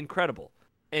is incredible,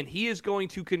 and he is going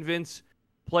to convince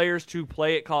players to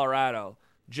play at Colorado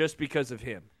just because of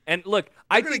him. And look,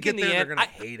 I think in the end, they're going to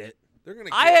hate it. They're gonna.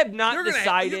 I have not they're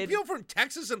decided. People from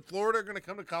Texas and Florida are gonna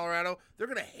come to Colorado. They're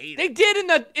gonna hate They it. did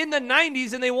in the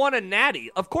 90s, and they won a natty.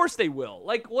 Of course they will.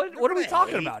 Like, what are we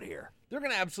talking about here? They're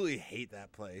gonna absolutely hate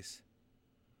that place.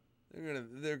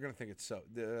 They're gonna think it's so.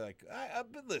 They're like,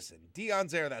 but listen,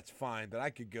 Deion's there. That's fine. But I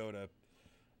could go to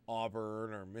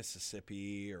Auburn or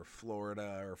Mississippi or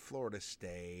Florida or Florida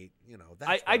State. You know,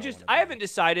 that's I haven't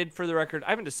decided, for the record. I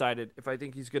haven't decided if I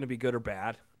think he's going to be good or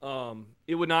bad.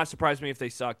 It would not surprise me if they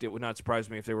sucked. It would not surprise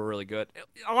me if they were really good.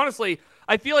 Honestly,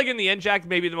 I feel like in the end, Jack,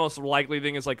 maybe the most likely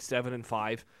thing is like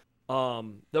 7-5.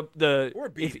 We're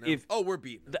beating them. We're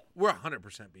beating them. We're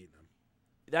 100% beating them.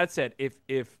 That said, if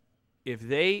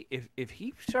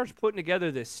he starts putting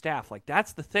together this staff, like,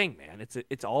 that's the thing, man.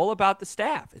 It's all about the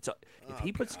staff. If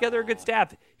he puts together a good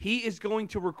staff, he is going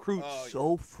to recruit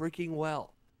so freaking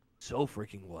well. So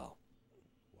freaking well.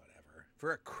 Whatever.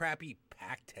 For a crappy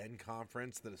Pac-10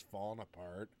 conference that has fallen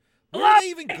apart. Where are they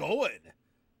even going?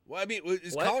 Well, I mean,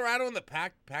 is Colorado in the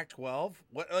Pac-12?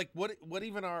 What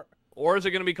even are? Or is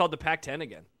it going to be called the Pac-10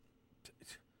 again?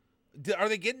 Are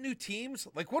they getting new teams?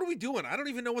 Like, what are we doing? I don't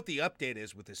even know what the update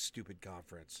is with this stupid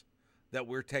conference that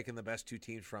we're taking the best two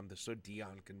teams from so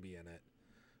Deion can be in it.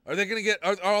 Are they going to get?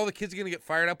 Are all the kids going to get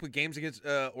fired up with games against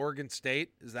Oregon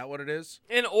State? Is that what it is?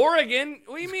 In Oregon?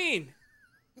 What do you mean?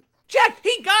 Jack,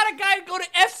 he got a guy to go to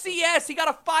FCS. He got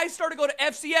a 5-star to go to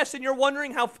FCS, and you're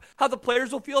wondering how the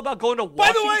players will feel about going to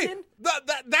Washington? By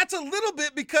the way, that's a little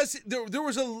bit because there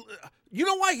was a. You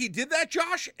know why he did that,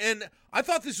 Josh? And I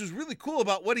thought this was really cool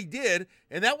about what he did,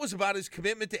 and that was about his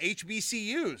commitment to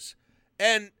HBCUs,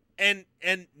 and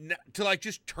to like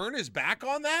just turn his back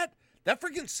on that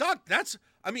freaking sucked. That's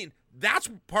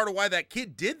part of why that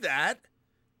kid did that,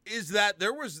 is that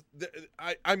there was.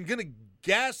 I'm gonna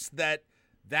guess that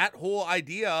whole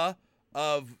idea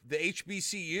of the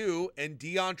HBCU and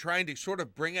Deion trying to sort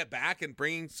of bring it back and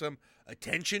bringing some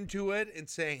attention to it and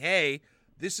saying, hey,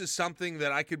 this is something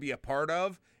that I could be a part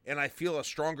of, and I feel a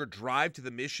stronger drive to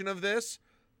the mission of this.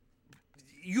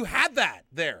 You had that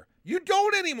there. You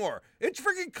don't anymore. It's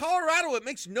freaking Colorado. It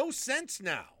makes no sense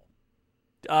now.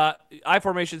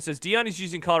 I-Formation says Deion is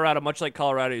using Colorado much like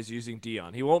Colorado is using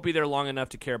Deion. He won't be there long enough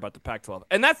to care about the Pac-12.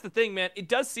 And that's the thing, man. It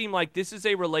does seem like this is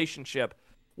a relationship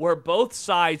where both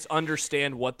sides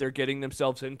understand what they're getting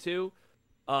themselves into.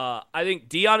 I think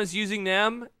Deion is using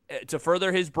them to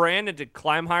further his brand and to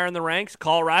climb higher in the ranks.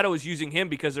 Colorado is using him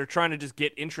because they're trying to just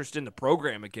get interest in the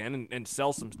program again and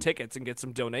sell some tickets and get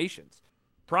some donations.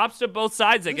 Props to both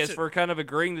sides, I guess, for kind of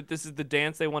agreeing that this is the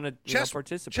dance they want to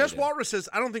participate in. Chess Walrus says,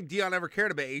 I don't think Deion ever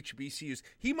cared about HBCUs.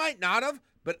 He might not have,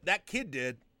 but that kid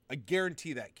did. I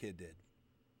guarantee that kid did.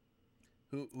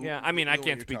 I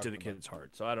can't speak to the kid's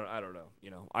heart, so I don't know.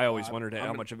 You know, I always wondered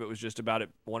how much of it was just about it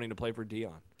wanting to play for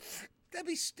Deion. That'd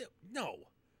be no.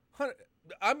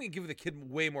 I'm gonna give the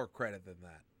kid way more credit than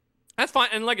that. That's fine,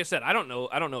 and like I said, I don't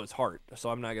know his heart, so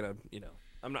I'm not gonna,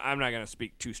 I'm not gonna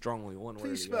speak too strongly one way or the other.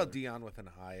 Please spell Deion with an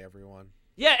I, everyone.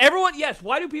 Yeah, everyone. Yes.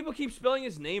 Why do people keep spelling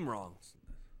his name wrong?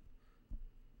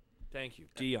 Thank you,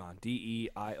 Deion.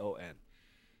 Deion.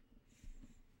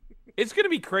 It's going to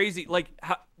be crazy. Like,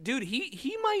 dude,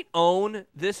 he might own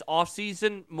this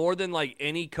offseason more than, like,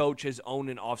 any coach has owned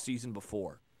an offseason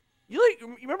before. You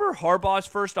remember Harbaugh's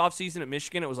first offseason at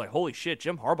Michigan? It was like, holy shit,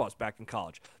 Jim Harbaugh's back in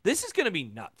college. This is going to be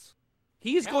nuts.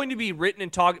 He is going to be written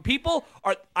and talking.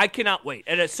 I cannot wait.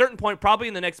 At a certain point, probably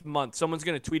in the next month, someone's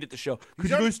going to tweet at the show, could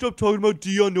you guys stop talking about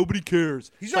Deion? Nobody cares.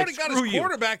 He's already got his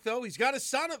quarterback, though. He's got his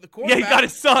son at the quarterback. Yeah, he got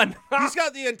his son. He's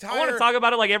got the entire... I want to talk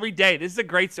about it like every day. This is a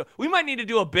great story. We might need to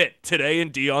do a bit today in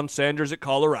Deion Sanders at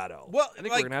Colorado. Well, I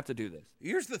think we're going to have to do this.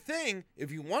 Here's the thing. If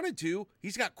you wanted to,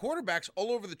 he's got quarterbacks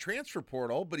all over the transfer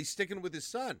portal, but he's sticking with his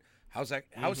son. How's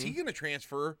he going to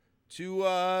transfer to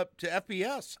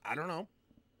FBS? I don't know.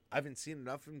 I haven't seen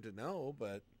enough of him to know,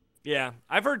 but... Yeah,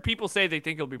 I've heard people say they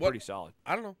think he'll be pretty solid.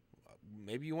 I don't know.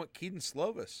 Maybe you want Keaton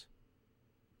Slovis.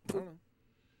 I don't know.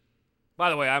 By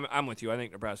the way, I'm with you. I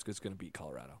think Nebraska's going to beat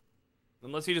Colorado.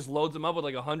 Unless he just loads them up with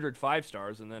like 100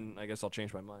 5-stars, and then I guess I'll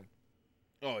change my mind.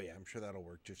 Oh, yeah, I'm sure that'll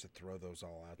work just to throw those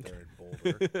all out there in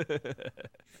Boulder. Freaking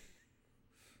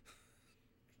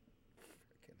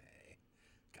A.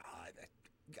 God,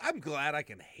 I'm glad I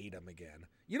can hate him again.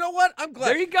 You know what? I'm glad.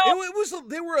 There you go.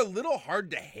 They were a little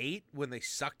hard to hate when they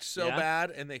sucked so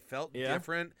bad and they felt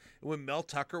different. When Mel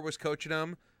Tucker was coaching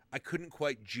them, I couldn't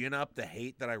quite gin up the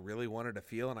hate that I really wanted to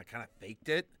feel, and I kind of faked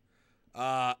it.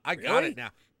 I got it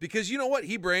now. Because you know what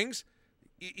he brings?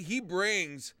 He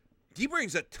brings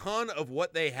a ton of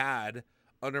what they had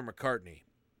under McCartney.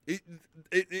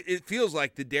 It feels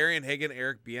like the Darian Hagan,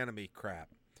 Eric Bieniemy crap.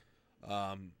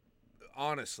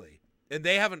 Honestly. And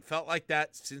they haven't felt like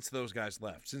that since those guys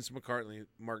left, since McCartney You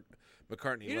left.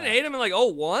 didn't hate him in like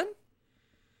 01?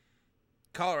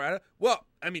 Colorado? Well,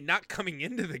 I mean, not coming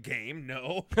into the game,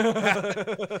 no.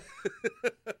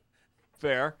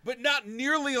 Fair. But not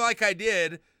nearly like I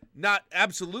did,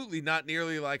 absolutely not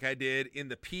nearly like I did in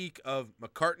the peak of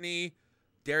McCartney,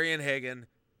 Darian Hagan,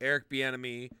 Eric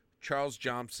Bieniemy, Charles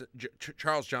Johnson,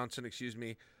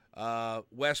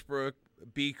 Westbrook,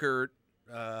 Beekert.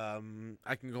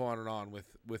 I can go on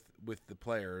with the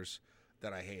players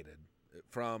that I hated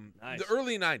from the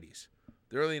early 90s.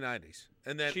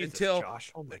 And then Jesus, until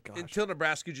Josh. Oh my gosh. until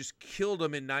Nebraska just killed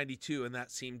them in 92, and that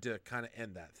seemed to kind of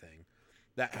end that thing.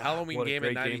 That Halloween what a game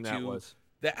in great game 92. that was.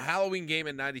 That Halloween game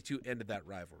in 92 ended that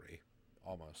rivalry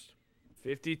almost.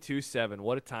 52-7.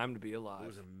 What a time to be It alive.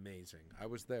 was amazing. I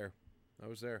was there.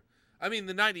 I mean,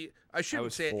 the 90. I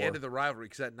shouldn't say it 4. ended the rivalry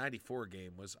because that 94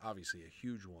 game was obviously a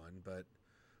huge one, but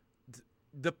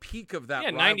the peak of that.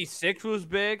 Yeah, 96 was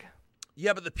big.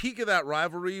 Yeah, but the peak of that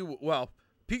rivalry. Well,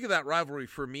 peak of that rivalry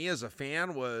for me as a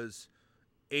fan was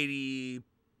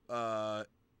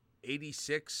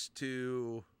 86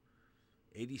 to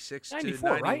 94,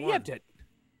 91. right? You have to.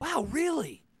 Wow,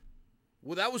 really?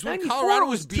 Well, that was when 94 Colorado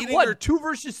was beating what, their 2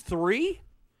 versus 3?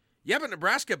 Yeah, but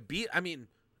Nebraska beat. I mean,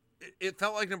 it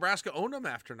felt like Nebraska owned them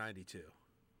after 92.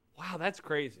 Wow, that's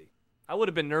crazy. I would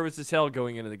have been nervous as hell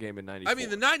going into the game in 94. I mean,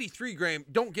 the 93 game,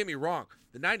 don't get me wrong.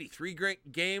 The 93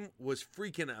 game was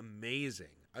freaking amazing.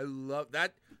 I love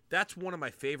that. That's one of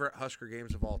my favorite Husker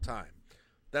games of all time.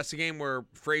 That's the game where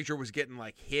Frazier was getting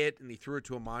like hit and he threw it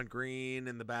to Amon Green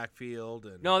in the backfield.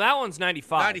 And No, that one's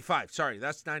 95. 95. Sorry,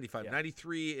 that's 95. Yeah.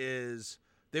 93 is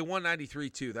they won 93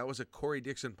 too. That was a Corey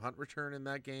Dixon punt return in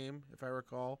that game, if I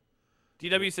recall.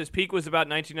 DW says peak was about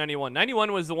 1991.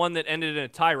 91 was the one that ended in a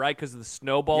tie, right? Because of the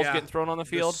snowballs Yeah. getting thrown on the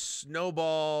field. The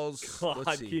snowballs. God,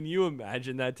 let's see. can you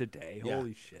imagine that today? Yeah.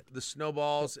 Holy shit. The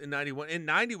snowballs in 91. In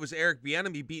 90 was Eric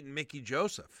Bieniemy beating Mickey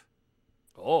Joseph.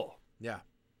 Oh. Yeah.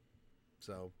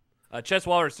 So Chess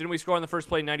Walrus, didn't we score on the first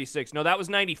play in 96? No, that was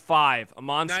 95.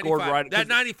 Amon 95. scored right. That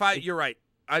 95, you're right.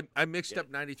 I mixed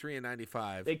up 93 and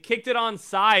 95. They kicked it on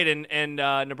side, and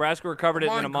Nebraska recovered it,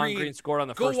 and then Amon Amon Green scored on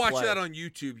the Go first watch play. that on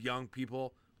YouTube, young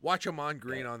people. Watch Amon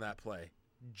Green on that play.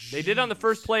 They did on the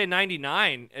first Jeez. play in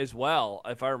 99 as well,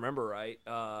 if I remember right.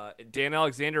 Dan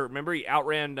Alexander, remember he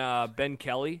outran Ben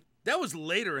Kelly? That was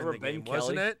later in the Remember game, Ben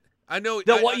wasn't Kelly? it? I know.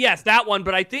 Yes, that one,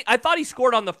 but I thought he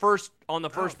scored on the first don't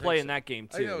play think in so. that game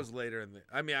I think too. that was later in the.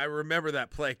 I mean, I remember that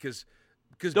play because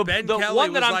The Ben Kelly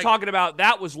one that was I'm like, talking about,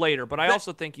 that was later, but I Ben-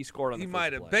 also think he scored on the he first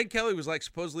might have. play. Ben Kelly was like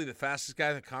supposedly the fastest guy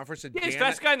in the conference, and Yeah, he's the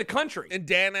fastest guy in the country. And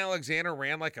Dan Alexander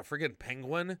ran like a friggin'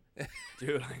 penguin.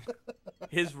 Dude,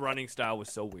 his running style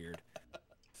was so weird.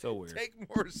 So weird. Take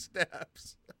more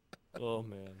steps. Oh,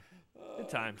 man. Good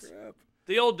times. Crap.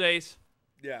 The old days.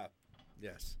 Yeah.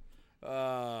 Yes.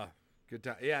 Good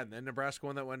time. Yeah, and then Nebraska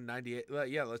won that one in 98.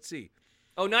 Yeah, let's see.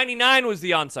 Oh, 99 was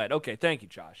the onside. Okay, thank you,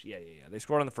 Josh. Yeah. They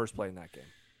scored on the first play in that game.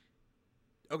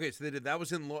 Okay, so they did. That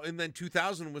was in, and then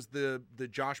 2000 was the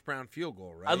Josh Brown field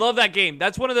goal, right? I love that game.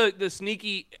 That's one of the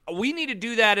sneaky. We need to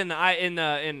do that in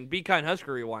Be Kind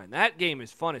Husker Rewind. That game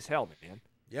is fun as hell, man.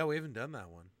 Yeah, we haven't done that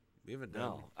one. We haven't done.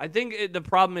 No, I think the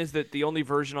problem is that the only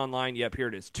version online. Yep, here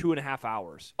it is, 2.5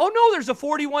 hours. Oh no, there's a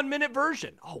 41-minute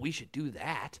version. Oh, we should do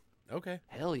that. Okay.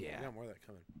 Hell We yeah. got more of that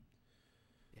coming.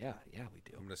 Yeah, we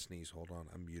do. I'm gonna sneeze. Hold on.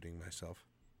 I'm muting myself.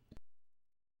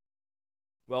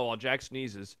 Well, while Jack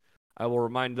sneezes, I will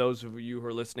remind those of you who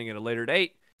are listening at a later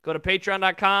date, go to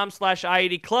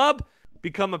patreon.com/i80club.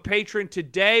 Become a patron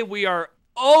today. We are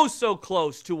so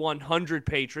close to 100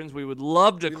 patrons. We would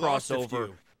love to We cross lost a over.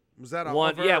 few. Was that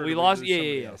One, Oliver, yeah, or we did lost. lose Yeah,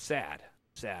 somebody yeah. else? Sad.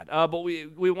 But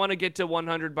we want to get to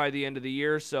 100 by the end of the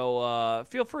year. So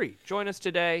feel free, join us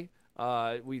today.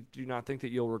 We do not think that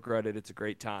you'll regret it. It's a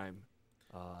great time.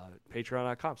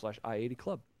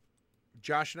 Patreon.com/i80club.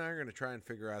 Josh and I are gonna try and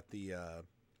figure out the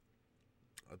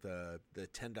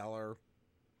 $10.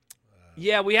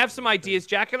 Yeah, we have some ideas.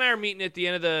 Jack and I are meeting at the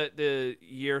end of the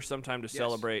year sometime to Yes.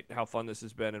 celebrate how fun this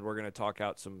has been, and we're going to talk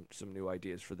out some new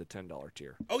ideas for the $10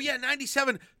 tier. Oh yeah,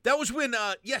 97. That was when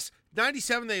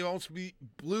 97 they also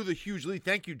blew the huge lead.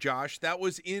 Thank you, Josh. I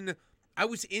was in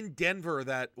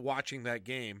Denver watching that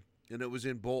game, and it was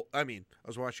in I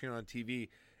was watching it on TV,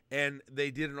 and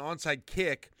they did an onside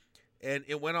kick, and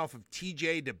it went off of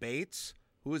TJ Debates,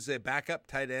 who was a backup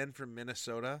tight end from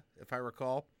Minnesota, if I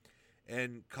recall.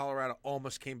 And Colorado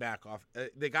almost came back off.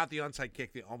 They got the onside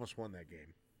kick. They almost won that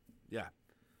game. Yeah,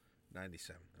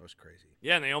 97. That was crazy.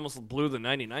 Yeah, and they almost blew the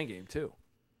 99 game, too.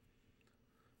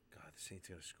 God, the Saints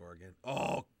going to score again.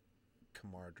 Oh,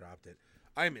 Kamara dropped it.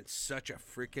 I'm in such a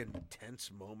freaking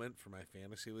tense moment for my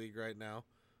fantasy league right now.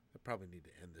 I probably need to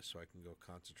end this so I can go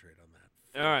concentrate on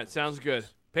that. All right, sounds good.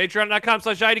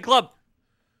 Patreon.com/IDClub.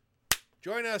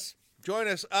 Join us.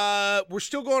 We're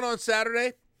still going on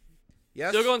Saturday.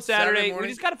 Yes. Still going Saturday. We morning.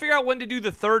 just got to figure out when to do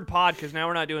the third pod because now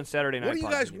we're not doing Saturday night. What do you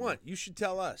pods guys anymore. want? You should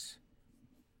tell us.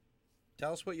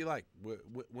 Tell us what you like.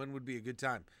 When would be a good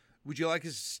time? Would you like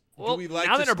us? Well, do we like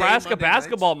now to that stay Nebraska Monday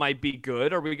basketball nights? might be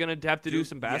good, are we going to have to do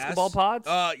some basketball Yes.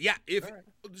 pods? Yeah.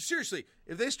 Seriously,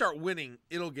 if they start winning,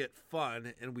 it'll get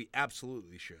fun, and we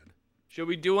absolutely should. Should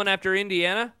we do one after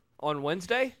Indiana on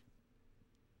Wednesday?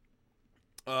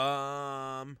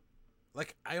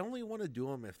 Like I only want to do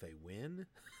them if they win.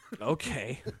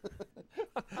 Okay.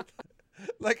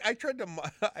 Like I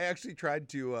actually tried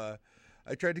to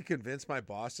convince my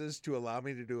bosses to allow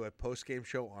me to do a post game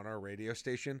show on our radio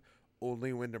station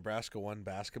only when Nebraska won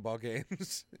basketball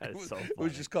games. That is so It was funny.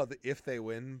 just called the If They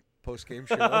Win post game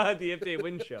show. The If They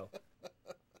Win show.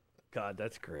 God,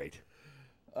 that's great.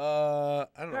 I don't know. All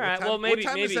What right. time- Well, what maybe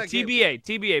time is that game?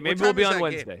 TBA. Maybe time we'll be is on that game?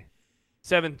 Wednesday.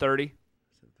 7:30. 7:30.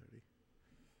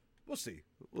 We'll see.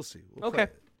 We'll Okay. play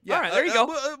it. Yeah, All right, there you go.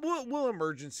 We'll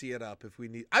emergency it up if we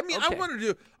need. I mean, Okay. I want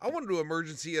to do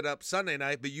emergency it up Sunday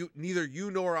night, but neither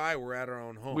you nor I were at our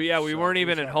own home. We so weren't it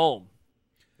even was at hard. home.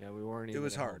 Yeah, we weren't It even.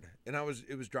 was at home. hard, and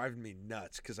it was driving me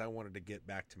nuts because I wanted to get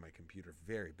back to my computer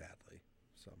very badly.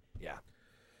 So, Yeah.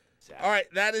 Sad. all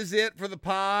right, that is it for the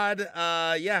pod.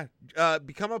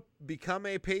 Become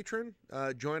a patron.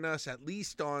 Join us at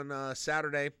least on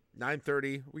Saturday,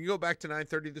 9:30. We can go back to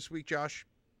 9:30 this week, Josh.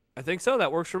 I think so.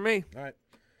 That works for me. All right.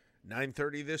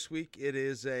 9:30 this week. It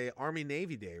is a Army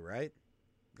Navy Day, right?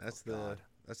 That's God.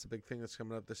 that's the big thing that's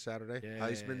coming up this Saturday. Yay.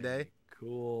 Heisman Day.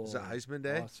 Cool. Is it Heisman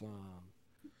Day? Awesome.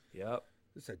 Yep.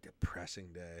 It's a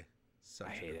depressing day. Such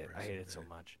I a hate it. I depressing hate it so day.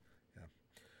 much.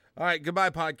 All right, goodbye,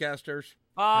 podcasters.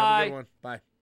 Have a Bye. good one. Bye.